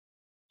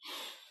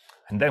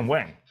 And then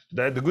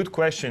the good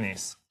question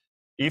is,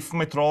 if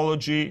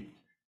metrology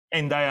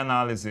and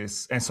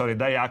die-axis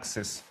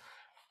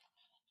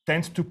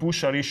tend to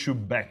push our issue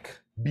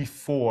back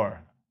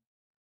before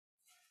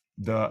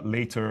the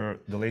later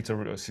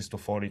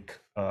Cistophoric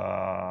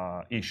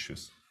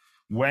issues,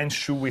 when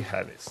should we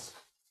have this?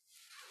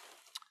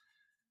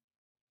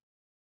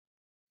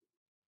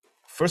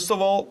 First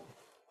of all,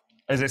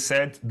 as I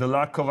said, the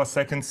lack of a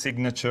second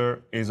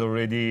signature is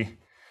already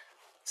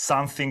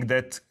something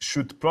that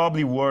should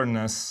probably warn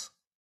us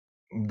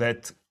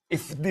that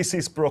if this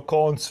is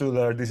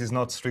proconsular, this is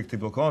not strictly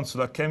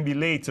proconsular, can be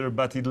later,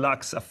 but it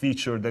lacks a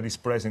feature that is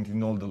present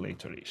in all the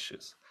later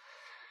issues.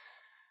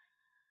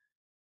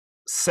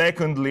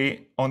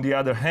 Secondly, on the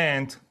other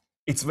hand,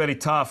 it's very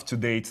tough to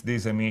date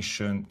this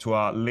emission to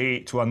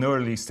an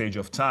early stage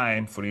of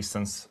time, for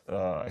instance,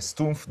 as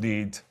Stumpf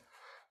did,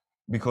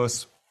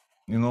 because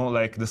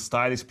the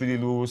style is pretty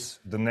loose,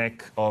 the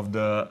neck of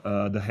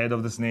the head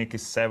of the snake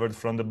is severed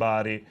from the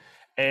body,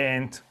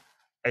 and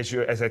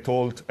as I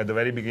told at the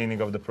very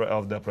beginning of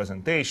the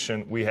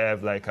presentation, we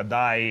have like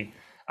a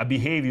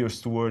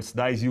behaviors towards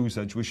dyes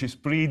usage which is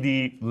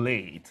pretty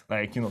late,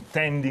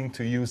 tending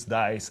to use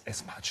dyes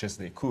as much as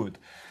they could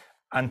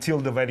until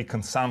the very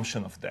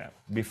consumption of them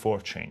before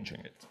changing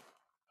it.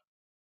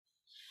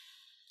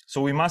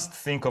 So we must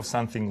think of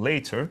something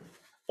later,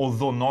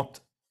 although not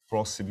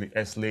possibly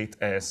as late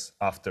as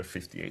after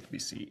 58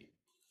 BCE.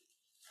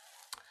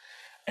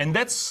 And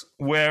that's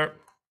where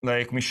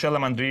Michel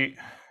Lamandry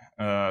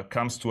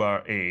comes to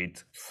our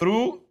aid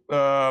through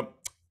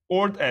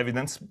old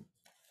evidence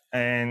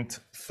and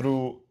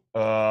through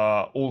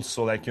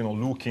also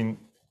looking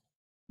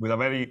with a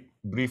very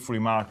brief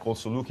remark,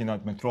 also looking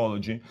at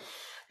metrology.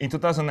 In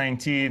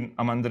 2019,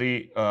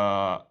 Amandri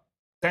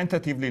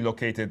tentatively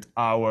located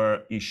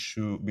our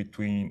issue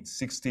between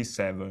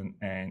 67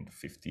 and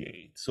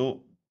 58.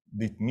 So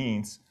it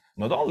means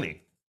not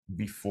only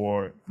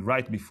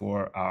right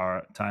before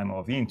our time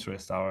of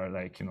interest, our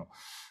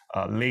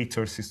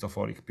later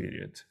Cistophoric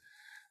period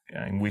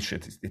in which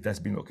it has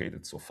been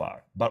located so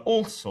far, but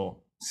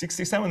also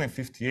 67 and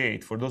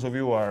 58, for those of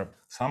you who are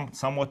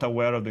somewhat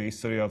aware of the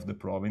history of the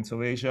province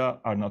of Asia,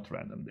 are not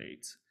random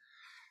dates.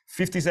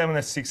 67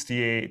 and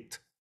 68,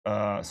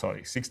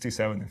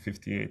 67 and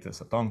 58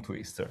 as a tongue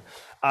twister,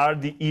 are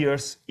the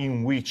years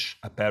in which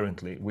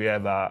apparently we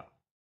have a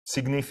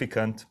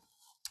significant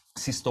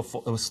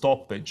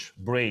stoppage,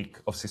 break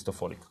of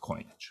Cistophoric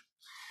coinage.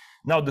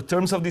 Now, the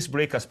terms of this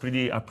break are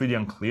pretty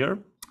unclear.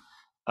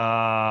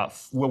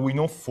 What we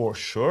know for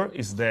sure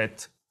is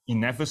that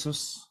in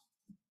Ephesus,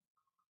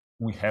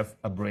 we have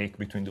a break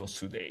between those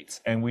two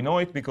dates. And we know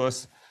it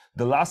because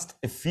the last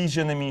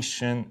Ephesian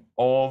emission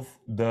of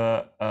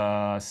the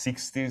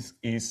 60s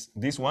is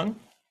this one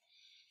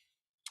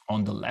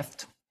on the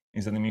left.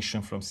 is an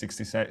emission from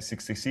 67,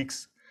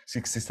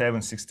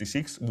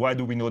 66. Why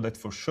do we know that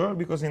for sure?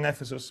 Because in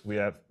Ephesus, we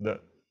have the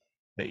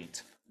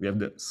date. We have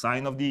the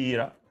sign of the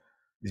era.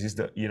 This is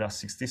the era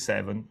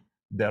 67.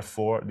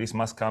 Therefore, this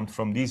must come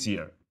from this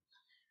year.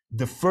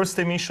 The first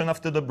emission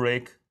after the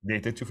break,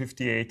 dated to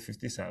 58,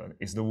 57,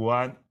 is the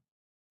one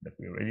that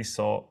we already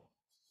saw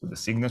with the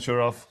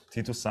signature of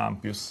Titus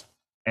Sampius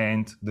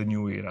and the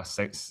new era,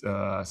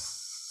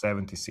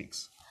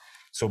 76.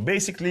 So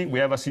basically, we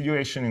have a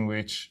situation in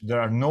which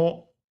there are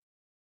no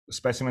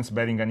specimens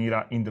bearing an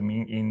era in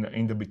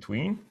the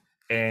between,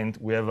 and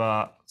we have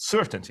a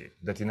certainty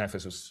that in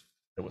Ephesus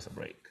there was a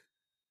break.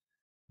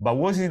 But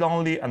was it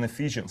only an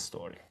Ephesian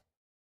story?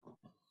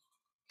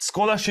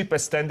 Scholarship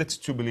has tended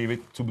to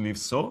believe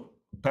so.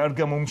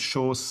 Pergamum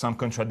shows some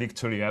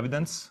contradictory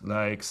evidence,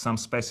 like some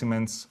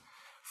specimens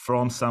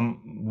from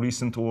some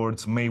recent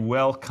words may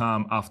well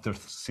come after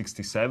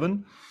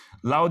 67.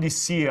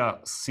 Laodicea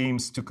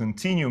seems to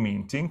continue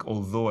minting,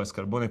 although, as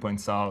Carbone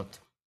points out,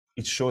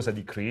 it shows a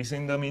decrease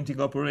in the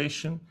minting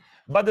operation.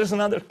 But there's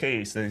another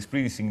case that is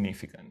pretty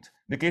significant,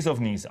 the case of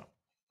Nisa.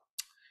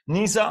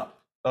 Nisa,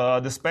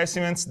 the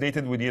specimens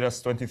dated with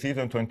eras 23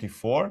 and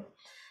 24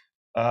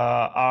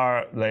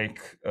 are like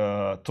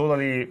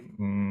totally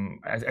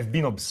have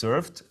been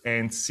observed,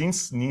 and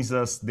since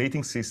Nisa's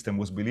dating system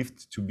was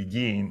believed to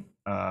begin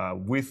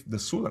with the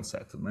Sulan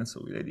settlement,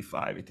 so with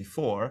 85,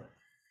 84,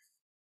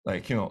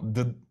 like, you know,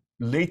 the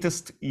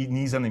latest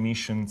Nisan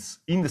emissions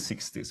in the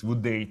 60s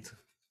would date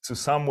to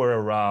somewhere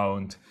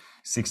around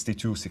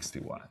 62,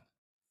 61.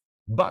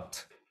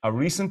 But a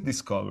recent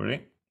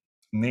discovery,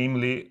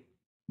 namely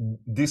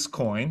this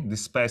coin,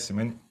 this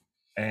specimen,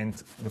 and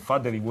the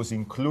fact that it was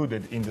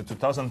included in the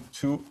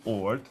 2002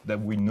 hoard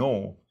that we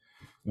know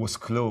was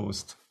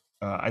closed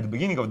at the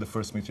beginning of the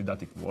First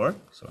Mithridatic War,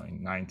 so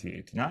in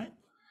 1989.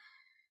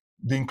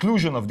 The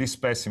inclusion of this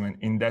specimen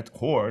in that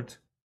hoard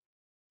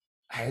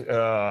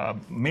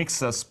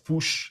makes us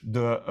push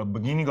the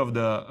beginning of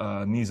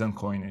the Nisan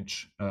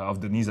coinage,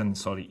 of the Nisan,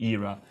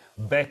 era,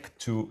 back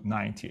to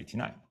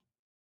 1989.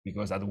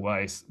 Because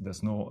otherwise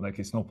there's no, like,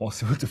 it's not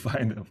possible to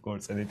find, of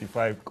course, an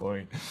 85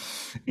 coin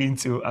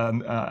into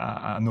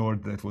an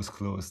hoard that was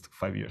closed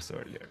 5 years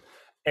earlier.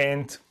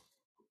 And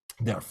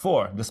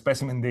therefore, the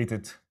specimen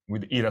dated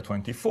with era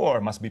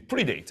 24 must be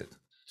predated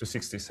to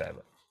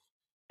 67.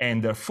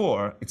 And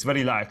therefore, it's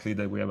very likely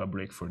that we have a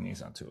break for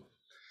Nisan too.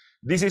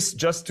 This is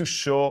just to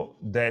show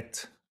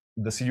that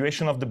the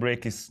situation of the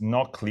break is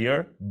not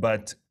clear,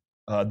 but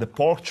the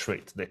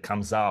portrait that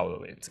comes out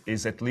of it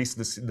is at least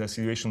the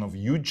situation of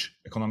huge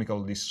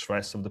economical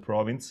distress of the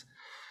province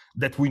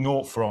that we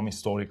know from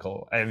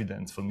historical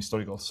evidence, from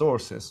historical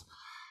sources,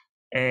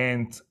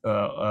 and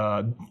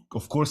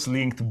of course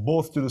linked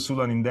both to the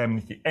Sulan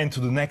indemnity and to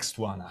the next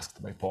one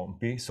asked by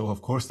Pompey. So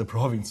of course the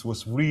province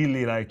was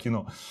really, like, you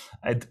know,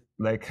 had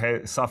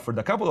suffered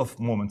a couple of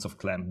moments of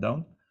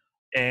clampdown,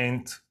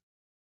 and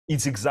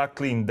it's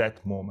exactly in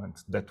that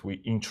moment that we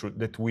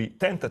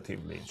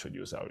tentatively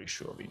introduce our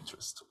issue of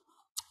interest.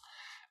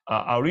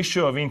 Our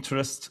issue of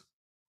interest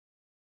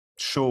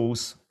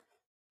shows,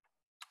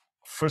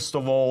 first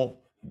of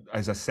all,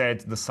 as I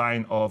said, the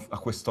sign of a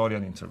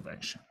questorial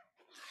intervention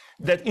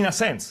that, in a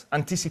sense,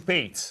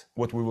 anticipates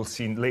what we will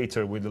see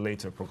later with the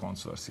later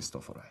proconsular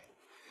Cistophoric,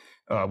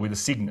 with the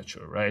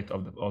signature, right,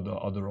 of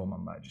the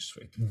Roman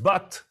magistrate,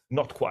 but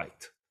not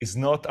quite. It's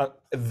not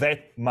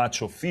that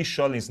much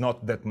official. It's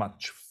not that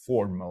much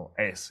formal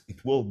as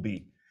it will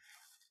be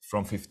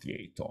from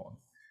 58 on.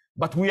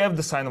 But we have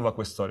the sign of a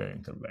questorial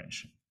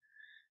intervention.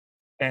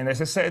 And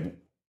as I said,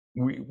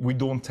 we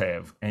don't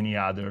have any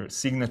other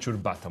signature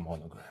but a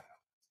monogram.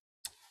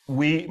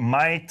 We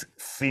might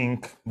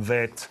think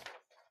that,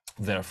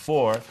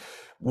 therefore,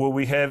 what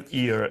we have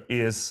here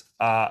is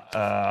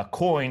a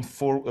coin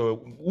for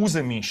whose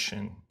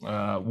emission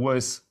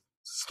was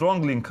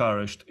strongly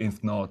encouraged,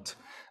 if not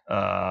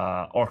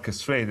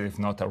orchestrated, if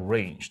not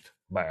arranged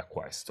by a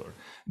quaestor,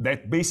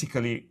 that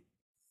basically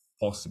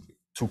possibly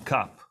took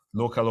up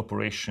local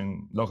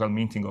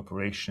minting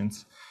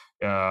operations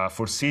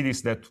for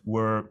cities that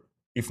were,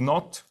 if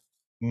not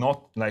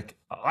like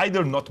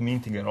either not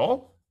minting at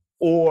all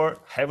or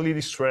heavily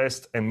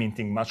distressed and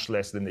minting much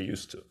less than they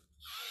used to.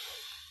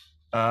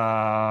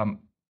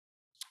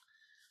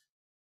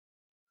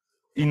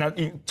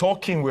 In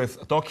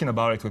talking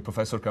about it with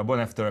Professor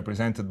Carbone after I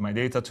presented my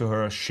data to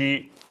her,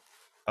 she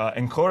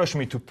encouraged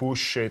me to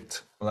push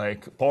it,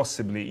 like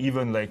possibly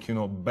even, like, you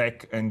know,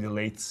 back in the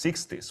late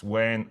 60s,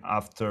 when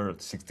after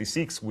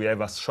 66 we have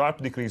a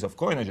sharp decrease of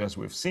coinage, as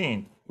we've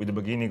seen, with the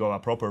beginning of a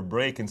proper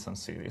break in some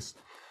cities,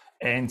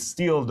 and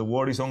still the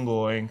war is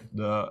ongoing.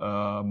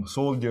 The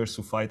soldiers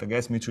who fight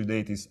against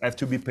Mithridates have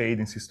to be paid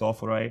in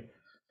Cistophori,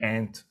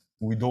 and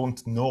we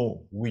don't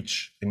know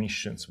which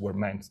emissions were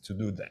meant to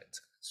do that.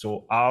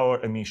 So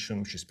our emission,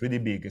 which is pretty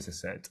big, as I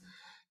said,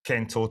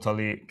 can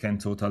totally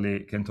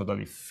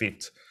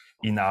fit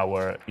in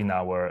our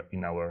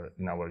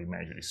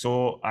imagery.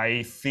 So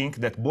I think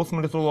that both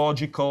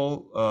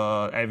methodological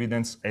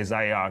evidence, as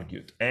I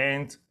argued,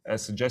 and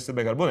as suggested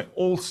by Carbone,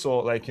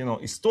 also like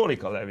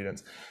historical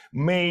evidence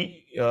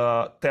may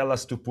tell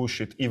us to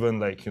push it even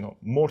like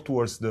more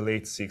towards the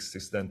late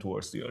 60s than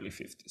towards the early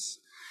 50s.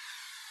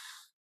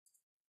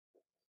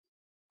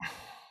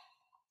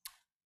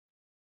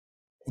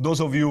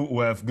 Those of you who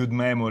have good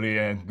memory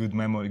and good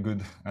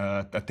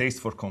a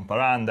taste for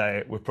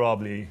comparanda will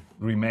probably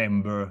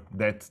remember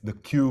that the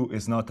Q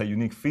is not a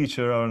unique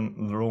feature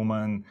on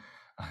Roman,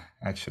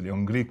 actually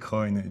on Greek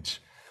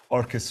coinage,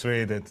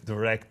 orchestrated,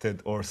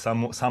 directed, or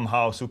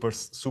somehow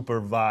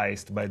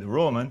supervised by the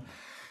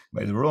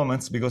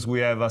Romans, because we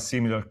have a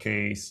similar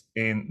case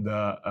in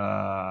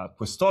the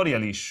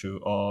questorial issue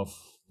of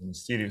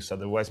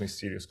otherwise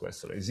mysterious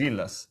questor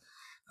Aeschylus,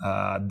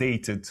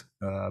 dated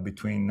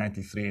between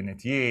 93 and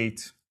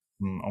 98,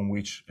 on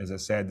which, as I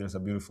said, there's a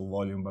beautiful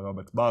volume by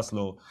Robert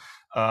Baslow.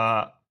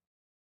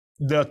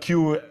 The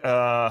Q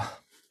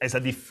is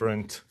a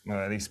different,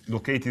 is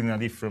located in a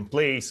different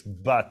place,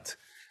 but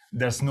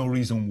there's no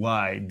reason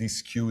why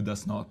this Q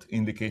does not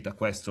indicate a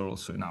questor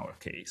also in our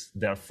case.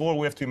 Therefore,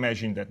 we have to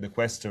imagine that the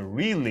questor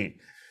really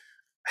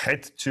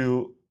had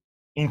to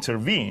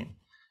intervene.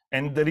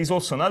 And there is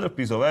also another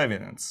piece of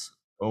evidence,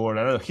 or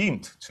another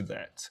hint to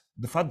that,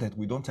 the fact that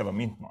we don't have a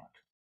mint mark.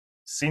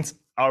 Since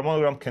our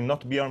monogram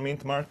cannot be our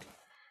mint mark,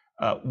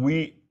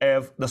 we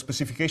have the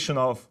specification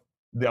of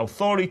the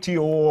authority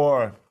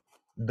or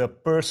the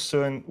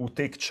person who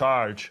take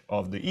charge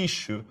of the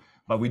issue,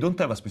 but we don't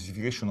have a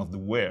specification of the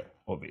where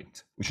of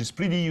it, which is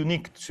pretty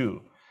unique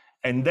too.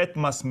 And that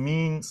must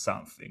mean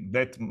something.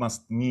 That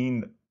must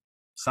mean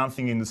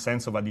something in the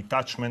sense of a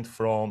detachment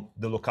from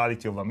the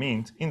locality of a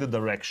mint in the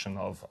direction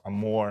of a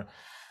more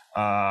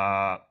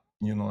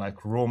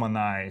like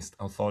Romanized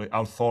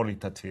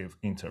authoritative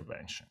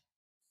intervention.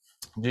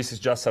 This is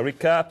just a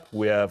recap.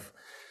 We have,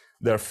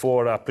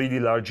 therefore, a pretty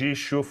large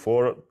issue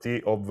for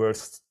the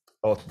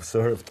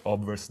observed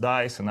obverse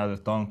dice, another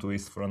tongue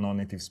twist for a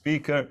non-native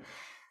speaker,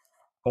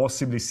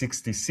 possibly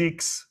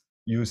 66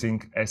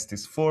 using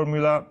Estes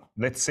formula.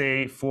 Let's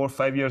say 4 or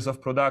 5 years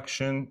of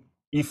production.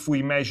 If we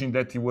imagine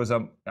that it was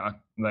a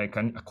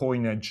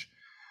coinage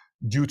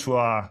due to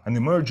an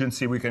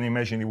emergency, we can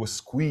imagine it was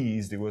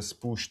squeezed, it was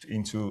pushed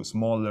into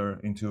smaller,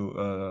 into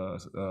a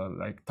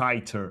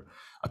tighter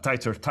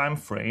time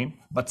frame.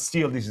 But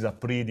still, this is a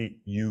pretty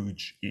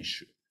huge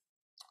issue.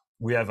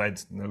 We have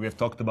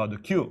talked about the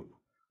Q,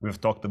 we have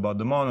talked about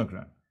the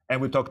monogram, and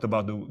we talked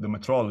about the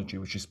metrology,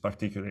 which is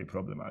particularly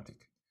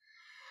problematic.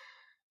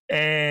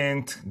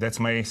 And that's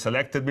my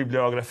selected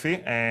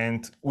bibliography.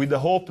 And with the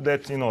hope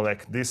that, the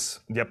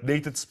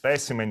updated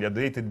specimen, the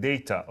updated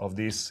data of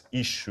this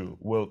issue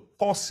will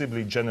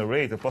possibly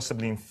generate or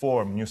possibly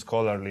inform new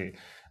scholarly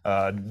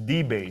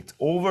debate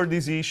over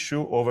this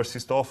issue, over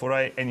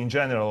Cistophori, and in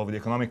general over the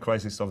economic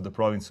crisis of the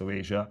province of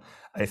Asia.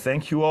 I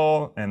thank you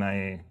all, and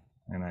I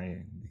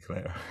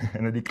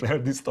declare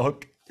this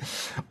talk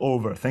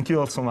over. Thank you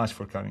all so much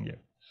for coming here.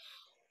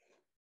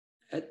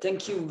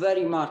 Thank you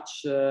very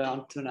much,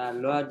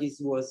 Antonello. This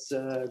was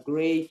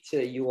great.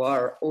 You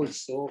are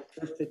also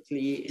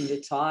perfectly in the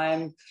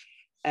time.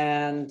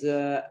 And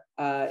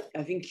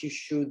I think you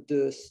should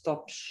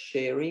stop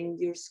sharing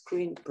your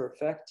screen.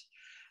 Perfect.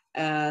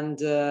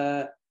 And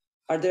are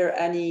there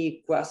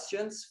any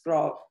questions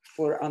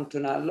for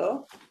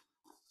Antonello?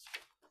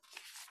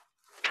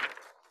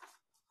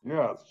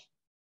 Yes.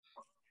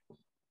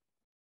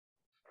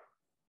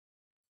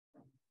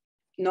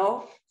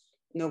 No?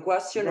 No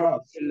question?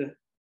 Yes.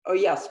 Oh,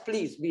 yes,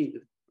 please,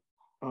 Bill.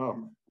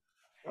 Can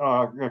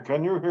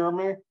you hear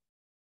me?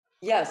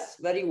 Yes,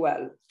 very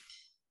well.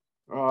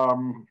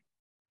 Well,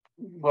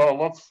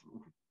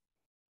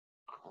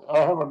 I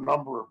have a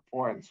number of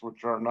points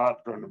which are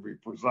not going to be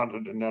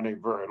presented in any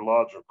very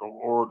logical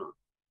order.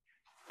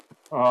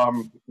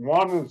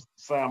 One is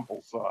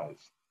sample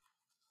size.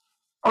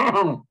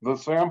 The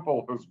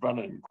sample has been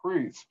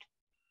increased,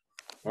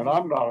 and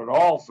I'm not at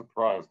all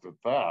surprised at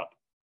that.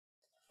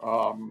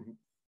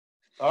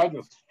 I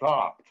just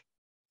stopped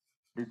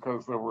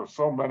because there were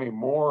so many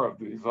more of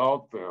these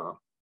out there,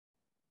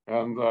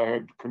 and I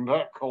had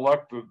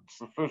collected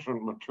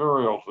sufficient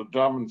material to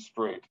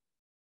demonstrate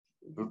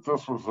that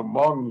this was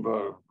among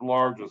the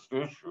largest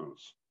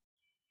issues.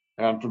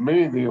 And to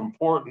me, the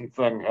important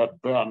thing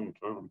had been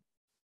to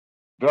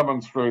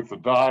demonstrate the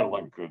dye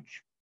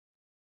linkage.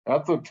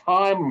 At the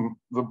time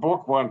the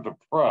book went to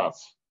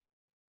press,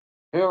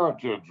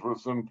 Heritage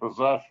was in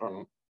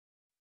possession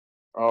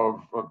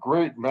of a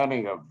great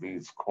many of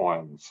these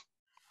coins,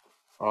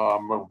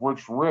 of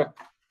which Rick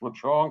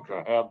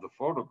Lachonka had the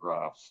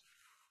photographs.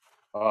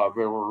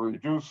 They were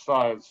reduced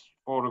size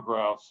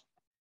photographs,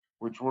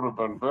 which would have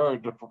been very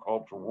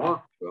difficult to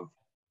work with.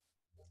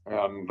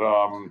 And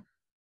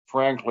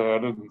frankly, I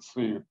didn't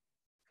see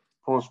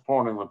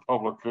postponing the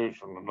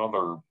publication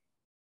another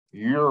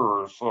year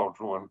or so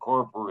to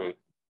incorporate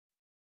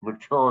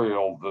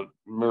material that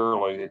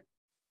merely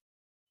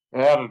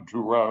added to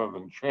rather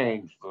than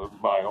changed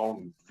my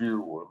own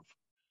view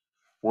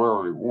where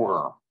we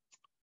were.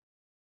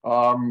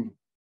 I'm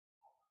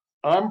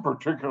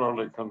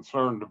particularly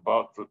concerned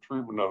about the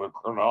treatment of the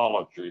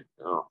chronology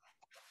here.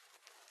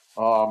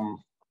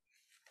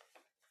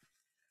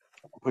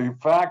 The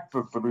fact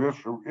that the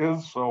issue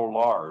is so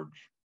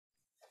large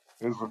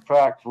is a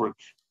fact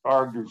which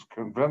argues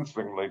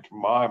convincingly to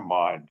my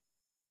mind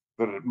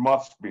that it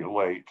must be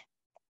late.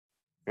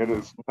 It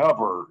is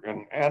never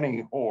in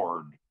any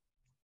horde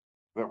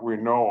that we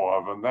know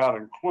of, and that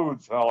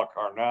includes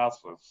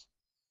Halicarnassus,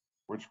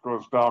 which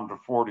goes down to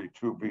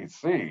 42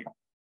 BC.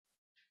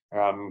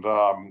 And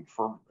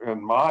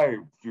in my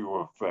view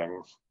of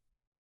things,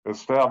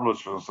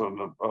 establishes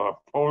a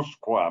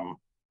post-quem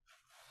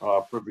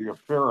for the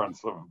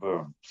appearance of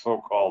the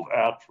so-called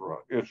ATRA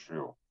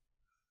issue.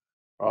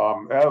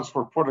 As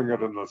for putting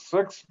it in the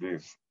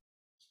 60s,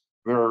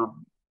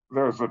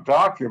 there's a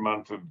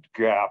documented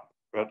gap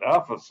at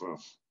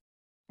Ephesus,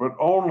 but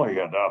only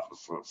at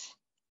Ephesus.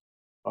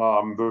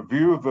 The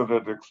view that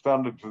it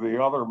extended to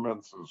the other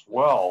mints as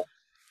well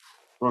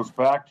goes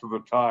back to the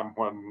time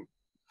when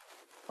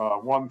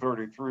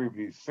 133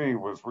 BC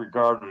was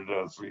regarded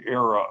as the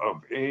era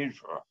of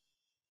Asia.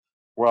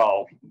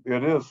 Well,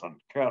 it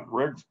isn't. Kent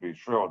Rigsby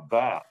showed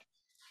that.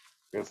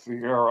 It's the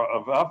era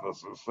of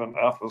Ephesus and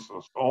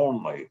Ephesus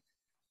only.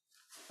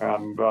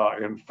 And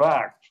in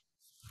fact,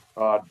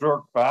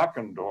 Dirk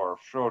Backendorf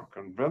showed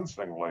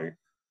convincingly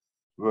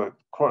that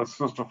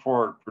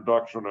Cistophoric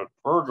production at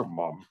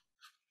Pergamum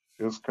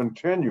is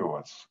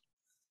continuous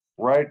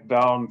right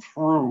down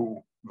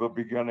through the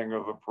beginning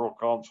of the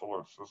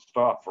proconsular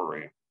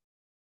Cistophori.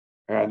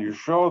 And you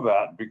show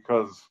that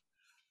because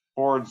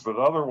hordes that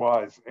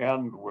otherwise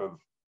end with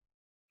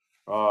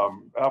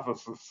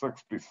Ephesus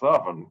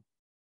 67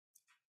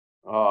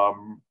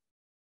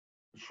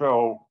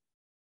 show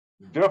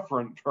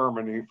different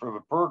termini for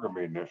the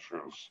Pergamene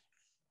issues.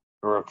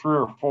 There are 3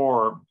 or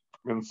 4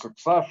 in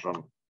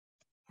succession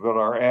that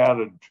are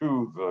added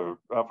to the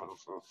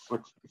Ephesus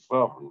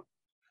 67,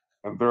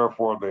 and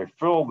therefore they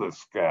fill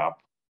this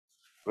gap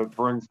that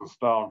brings us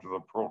down to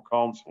the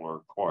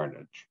proconsular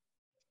coinage.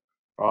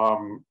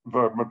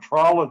 The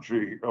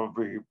metrology of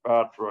the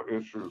ATRA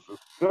issues is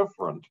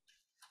different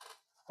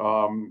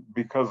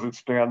because it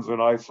stands in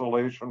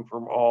isolation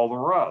from all the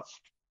rest.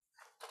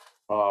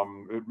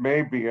 It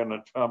may be an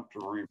attempt to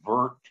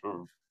revert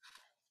to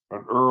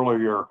an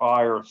earlier,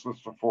 higher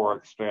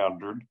Cistophoric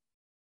standard,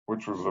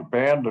 which was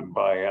abandoned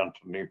by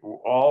Antony, who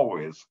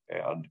always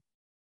had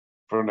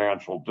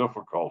financial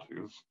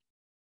difficulties,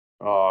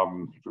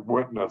 to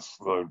witness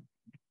the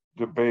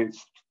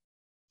debased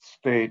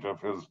state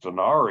of his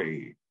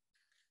denarii.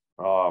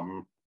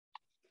 So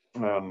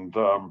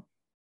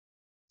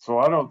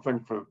I don't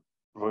think that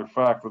the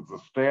fact that the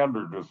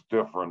standard is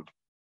different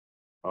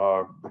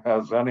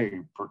has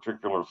any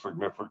particular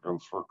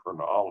significance for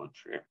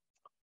chronology.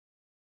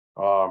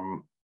 I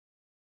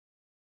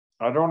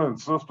don't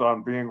insist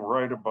on being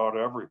right about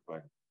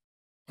everything,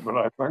 but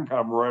I think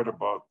I'm right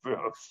about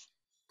this.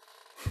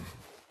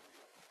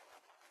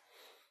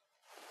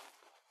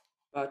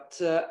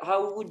 But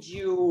how would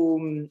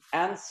you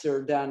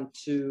answer then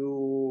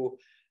to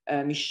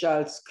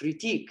Michel's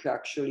critique,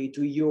 actually,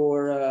 to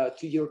your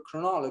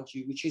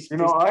chronology, which is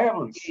I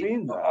haven't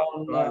seen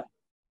that.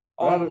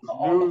 That is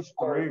news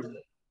to me.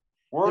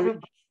 Where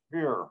did you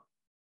hear?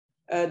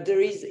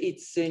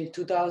 It's in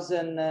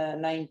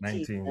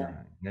 2019.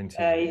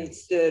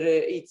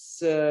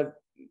 It's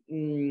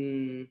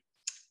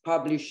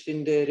published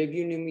in the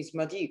Revue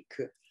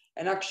Numismatique,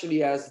 and actually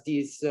has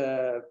this.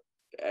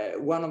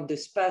 One of the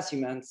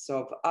specimens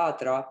of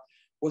ATRA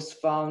was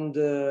found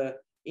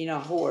in a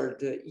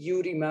horde.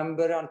 You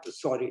remember?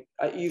 Sorry,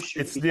 you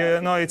should.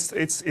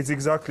 It's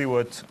exactly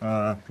what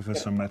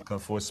Professor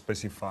Metcalf was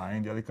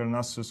specifying. The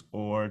Halicarnassus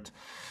horde.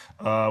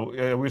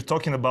 We're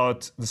talking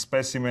about the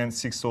specimen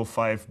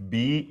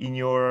 605B in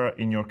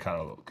your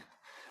catalog.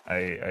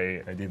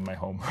 I did my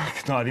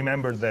homework. No, I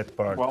remember that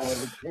part. Well,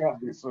 it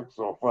can't be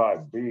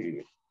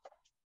 605B,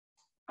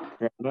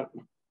 can it?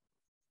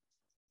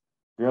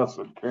 Yes,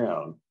 it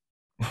can.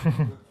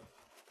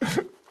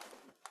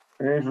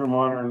 Asia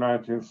Minor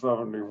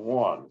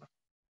 1971.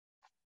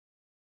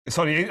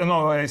 Sorry,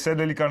 no, I said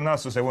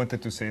Halicarnassus. I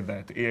wanted to say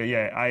that.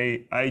 Yeah,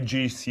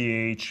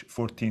 IGCH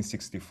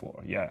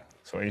 1464. Yeah,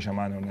 so Asia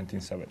Minor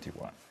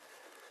 1971.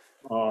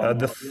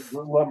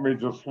 Let me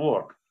just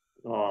look.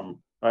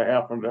 I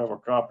happen to have a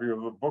copy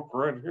of the book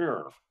right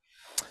here.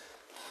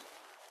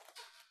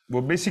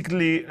 Well,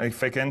 basically,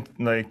 if I can,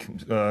 make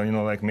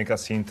a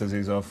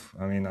synthesis of,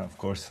 of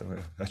course,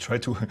 I try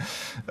to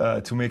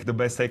make the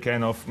best I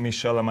can of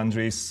Michel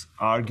Amandri's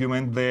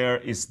argument there,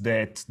 is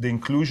that the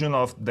inclusion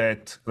of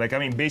that,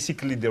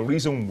 basically the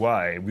reason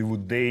why we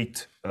would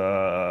date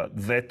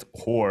that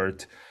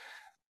horde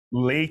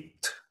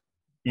late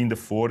in the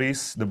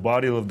 40s, the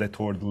body of that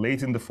horde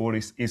late in the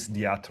 40s is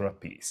the ATRA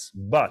piece.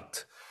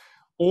 But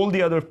all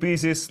the other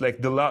pieces, like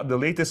the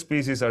latest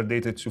pieces, are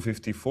dated to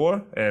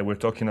 54. We're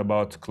talking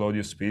about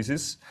Claudius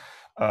pieces,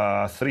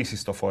 3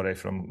 Cistophori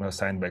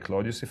signed by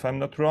Claudius, if I'm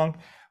not wrong.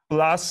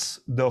 Plus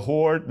the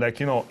horde,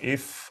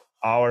 if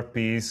our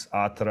piece,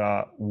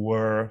 ATRA,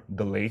 were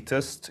the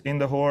latest in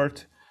the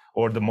horde,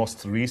 or the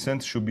most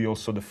recent should be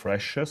also the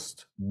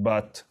freshest,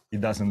 but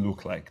it doesn't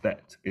look like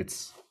that.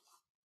 It's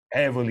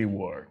heavily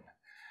worn.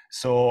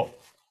 So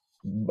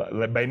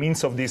by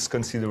means of this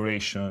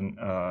consideration,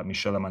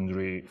 Michel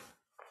Amandri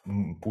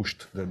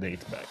pushed the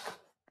date back.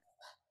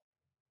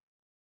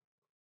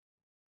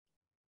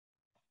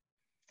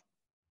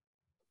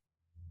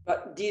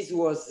 But this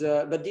was,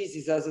 but this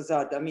is, as I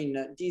said, I mean,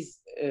 this,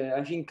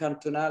 I think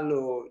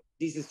Antonello,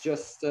 this is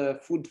just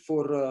food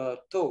for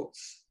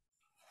thoughts.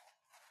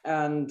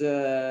 And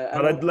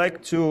but I'd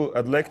like to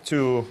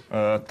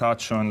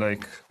touch on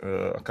like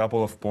a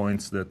couple of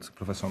points that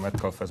Professor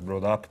Metcalf has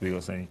brought up,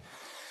 because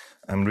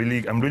I'm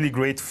really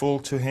grateful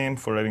to him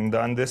for having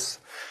done this.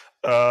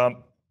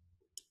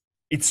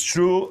 It's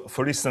true.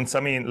 For instance, I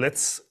mean,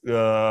 let's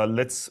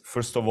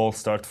first of all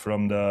start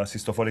from the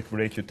cistophoric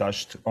break you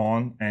touched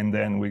on, and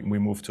then we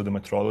move to the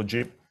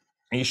metrology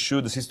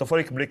issue. The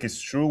cistophoric break is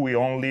true.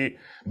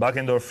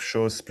 Backendorf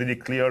shows pretty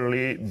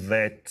clearly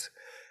that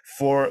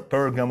for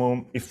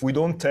Pergamum, if we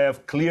don't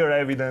have clear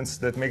evidence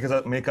that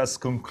make us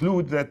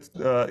conclude that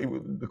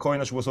the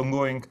coinage was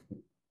ongoing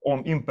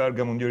in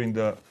Pergamum during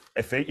the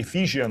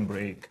Ephesian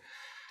break,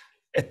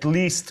 at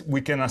least we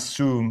can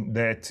assume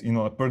that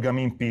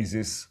Pergamene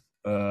pieces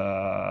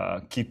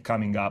keep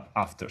coming up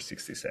after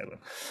 67.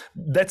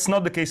 That's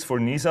not the case for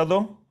Nisa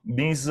though.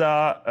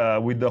 Nisa,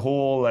 with the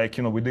whole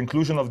with the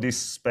inclusion of this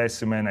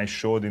specimen I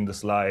showed in the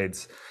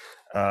slides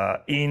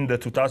in the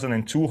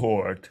 2002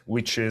 horde,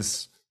 which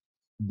is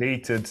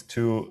dated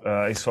to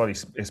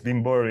it's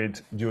been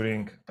buried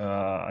during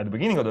at the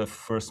beginning of the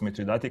first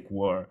Mithridatic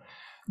War.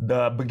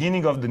 The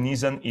beginning of the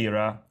Nisan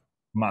era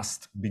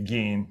must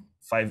begin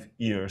 5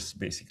 years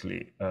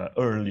basically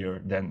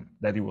earlier than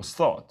that it was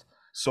thought.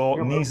 So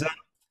Nisan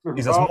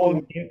is a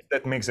small hint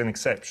that makes an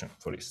exception,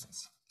 for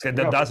instance. That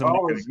doesn't.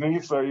 How is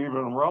Nisa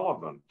even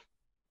relevant?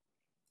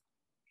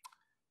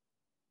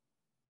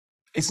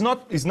 It's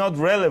not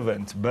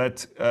relevant,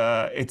 but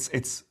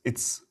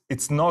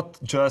it's not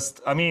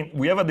just. I mean,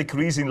 we have a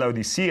decrease in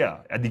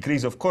Laodicea, a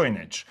decrease of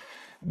coinage.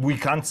 We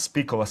can't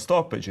speak of a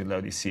stoppage in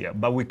Laodicea,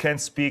 but we can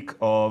speak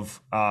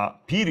of a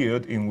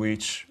period in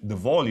which the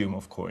volume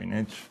of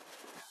coinage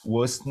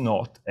was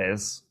not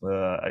as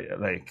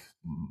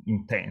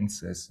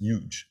intense, as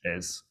huge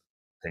as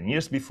 10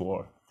 years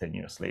before, 10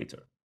 years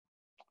later.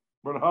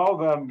 But how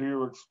then do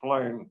you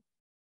explain,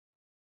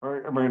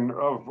 I mean,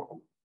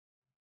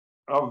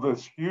 of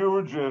this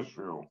huge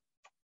issue,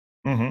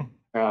 and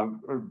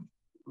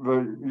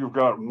you've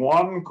got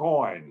one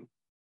coin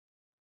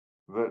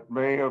that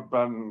may have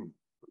been,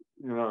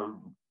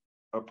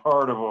 a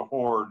part of a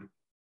horde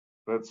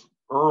that's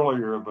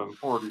earlier than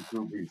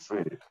 42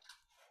 BC.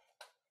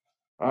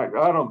 I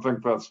don't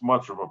think that's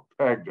much of a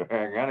peg to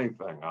hang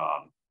anything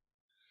on.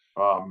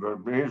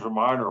 The Asia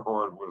Minor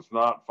horde was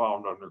not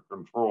found under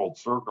controlled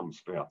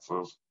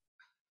circumstances.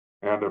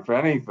 And if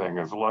anything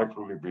is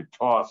likely to be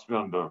tossed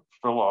in to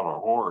fill out a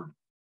horde,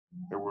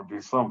 it would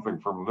be something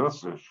from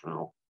this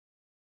issue.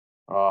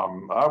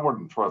 I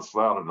wouldn't trust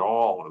that at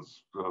all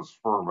as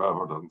firm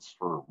evidence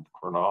for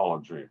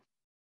chronology.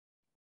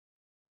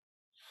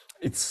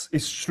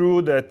 It's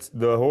true that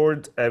the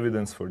horde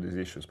evidence for this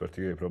issue is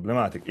particularly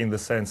problematic in the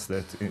sense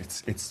that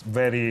it's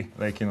very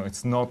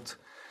it's not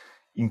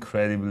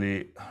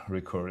incredibly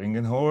recurring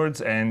in hordes,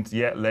 and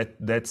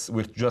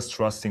we're just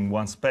trusting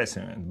one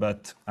specimen.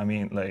 But I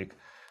mean,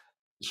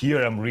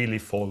 here I'm really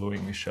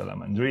following Michel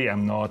Amandri.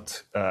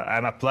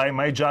 I'm applying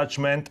my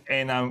judgment,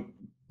 and I'm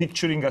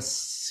picturing a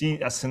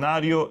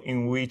scenario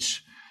in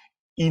which,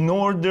 in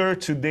order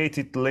to date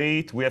it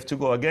late, we have to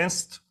go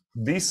against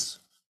this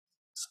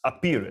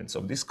appearance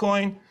of this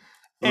coin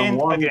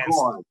and against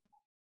coin.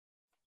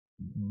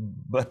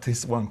 But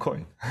it's one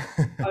coin.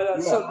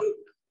 So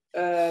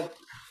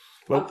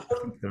well,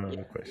 there are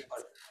other questions.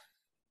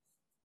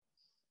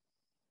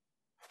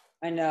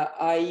 And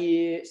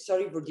I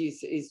sorry for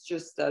this. It's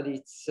just that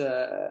it's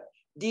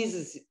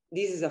this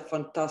is a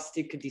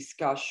fantastic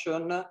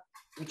discussion,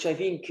 which I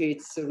think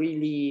it's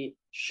really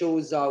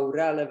shows how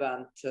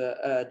relevant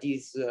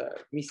this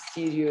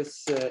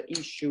mysterious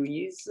issue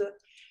is.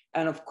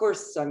 And of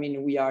course, I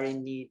mean, we are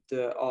in need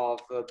of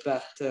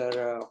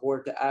better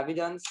horde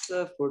evidence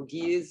for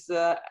this,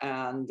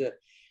 and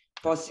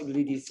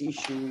possibly this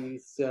issue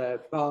is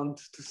bound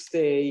to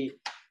stay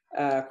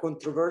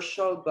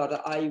controversial.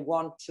 But I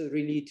want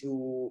really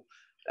to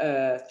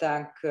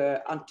thank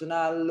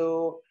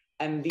Antonello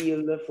and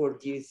Bill for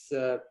this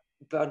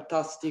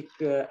fantastic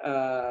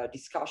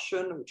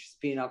discussion, which has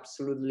been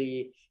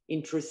absolutely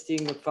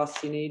interesting,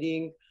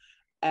 fascinating,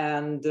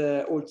 and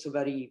also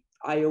very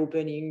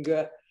eye-opening.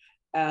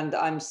 And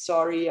I'm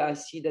sorry, I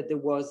see that there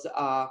was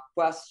a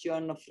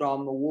question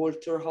from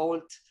Walter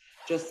Holt.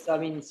 I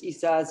mean, he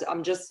says,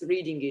 I'm just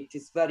reading it.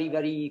 It's very,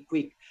 very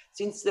quick.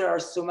 Since there are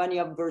so many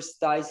adverse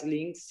dice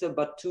links,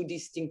 but two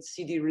distinct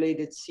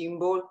city-related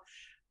symbols,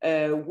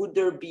 would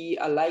there be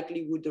a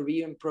likelihood or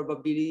even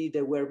probability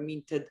that were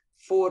minted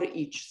for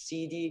each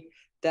city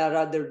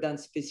rather than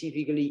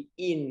specifically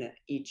in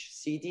each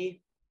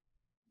city?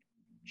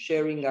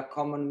 sharing a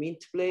common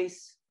meet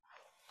place?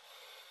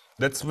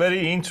 That's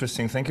very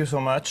interesting. Thank you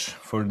so much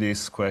for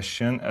this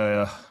question.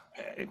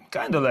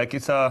 Kind of like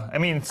it's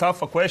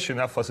half a question,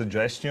 half a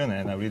suggestion,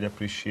 and I really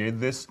appreciate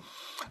this.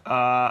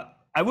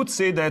 I would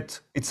say that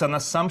it's an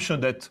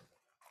assumption that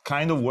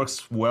kind of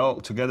works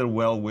together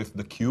well with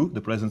the queue,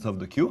 the presence of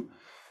the queue.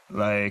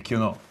 Like,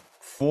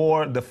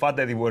 for the fact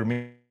that it were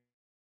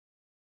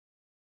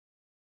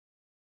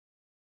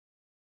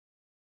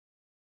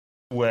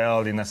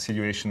well in a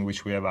situation in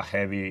which we have a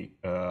heavy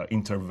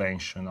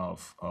intervention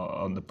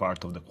on the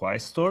part of the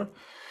quaestor.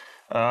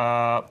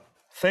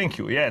 Thank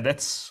you. Yeah,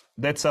 that's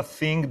a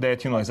thing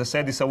that, as I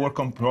said, it's a work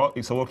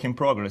in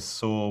progress.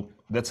 So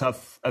that's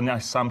an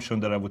assumption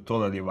that I would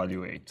totally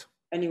evaluate.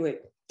 Anyway,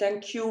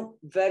 thank you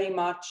very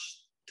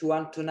much to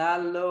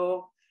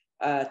Antonello,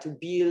 to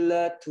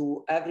Bill,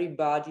 to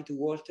everybody, to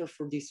Walter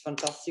for this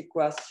fantastic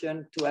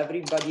question, to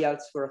everybody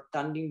else for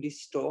attending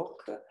this talk.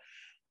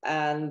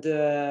 And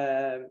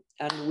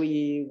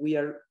we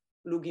are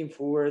looking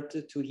forward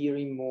to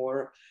hearing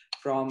more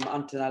from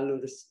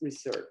Antonello's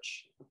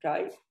research.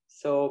 Okay,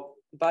 so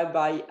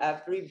bye-bye,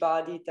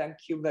 everybody. Thank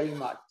you very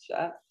much.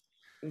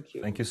 Thank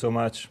you. Thank you so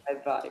much.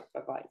 Bye-bye.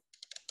 Bye-bye.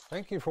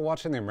 Thank you for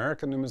watching the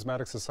American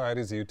Numismatic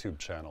Society's YouTube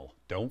channel.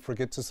 Don't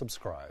forget to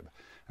subscribe.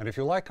 And if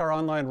you like our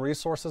online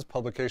resources,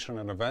 publication,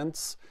 and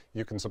events,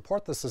 you can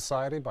support the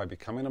Society by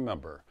becoming a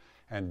member.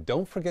 And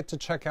don't forget to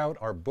check out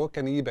our book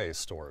and eBay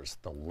stores.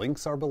 The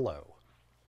links are below.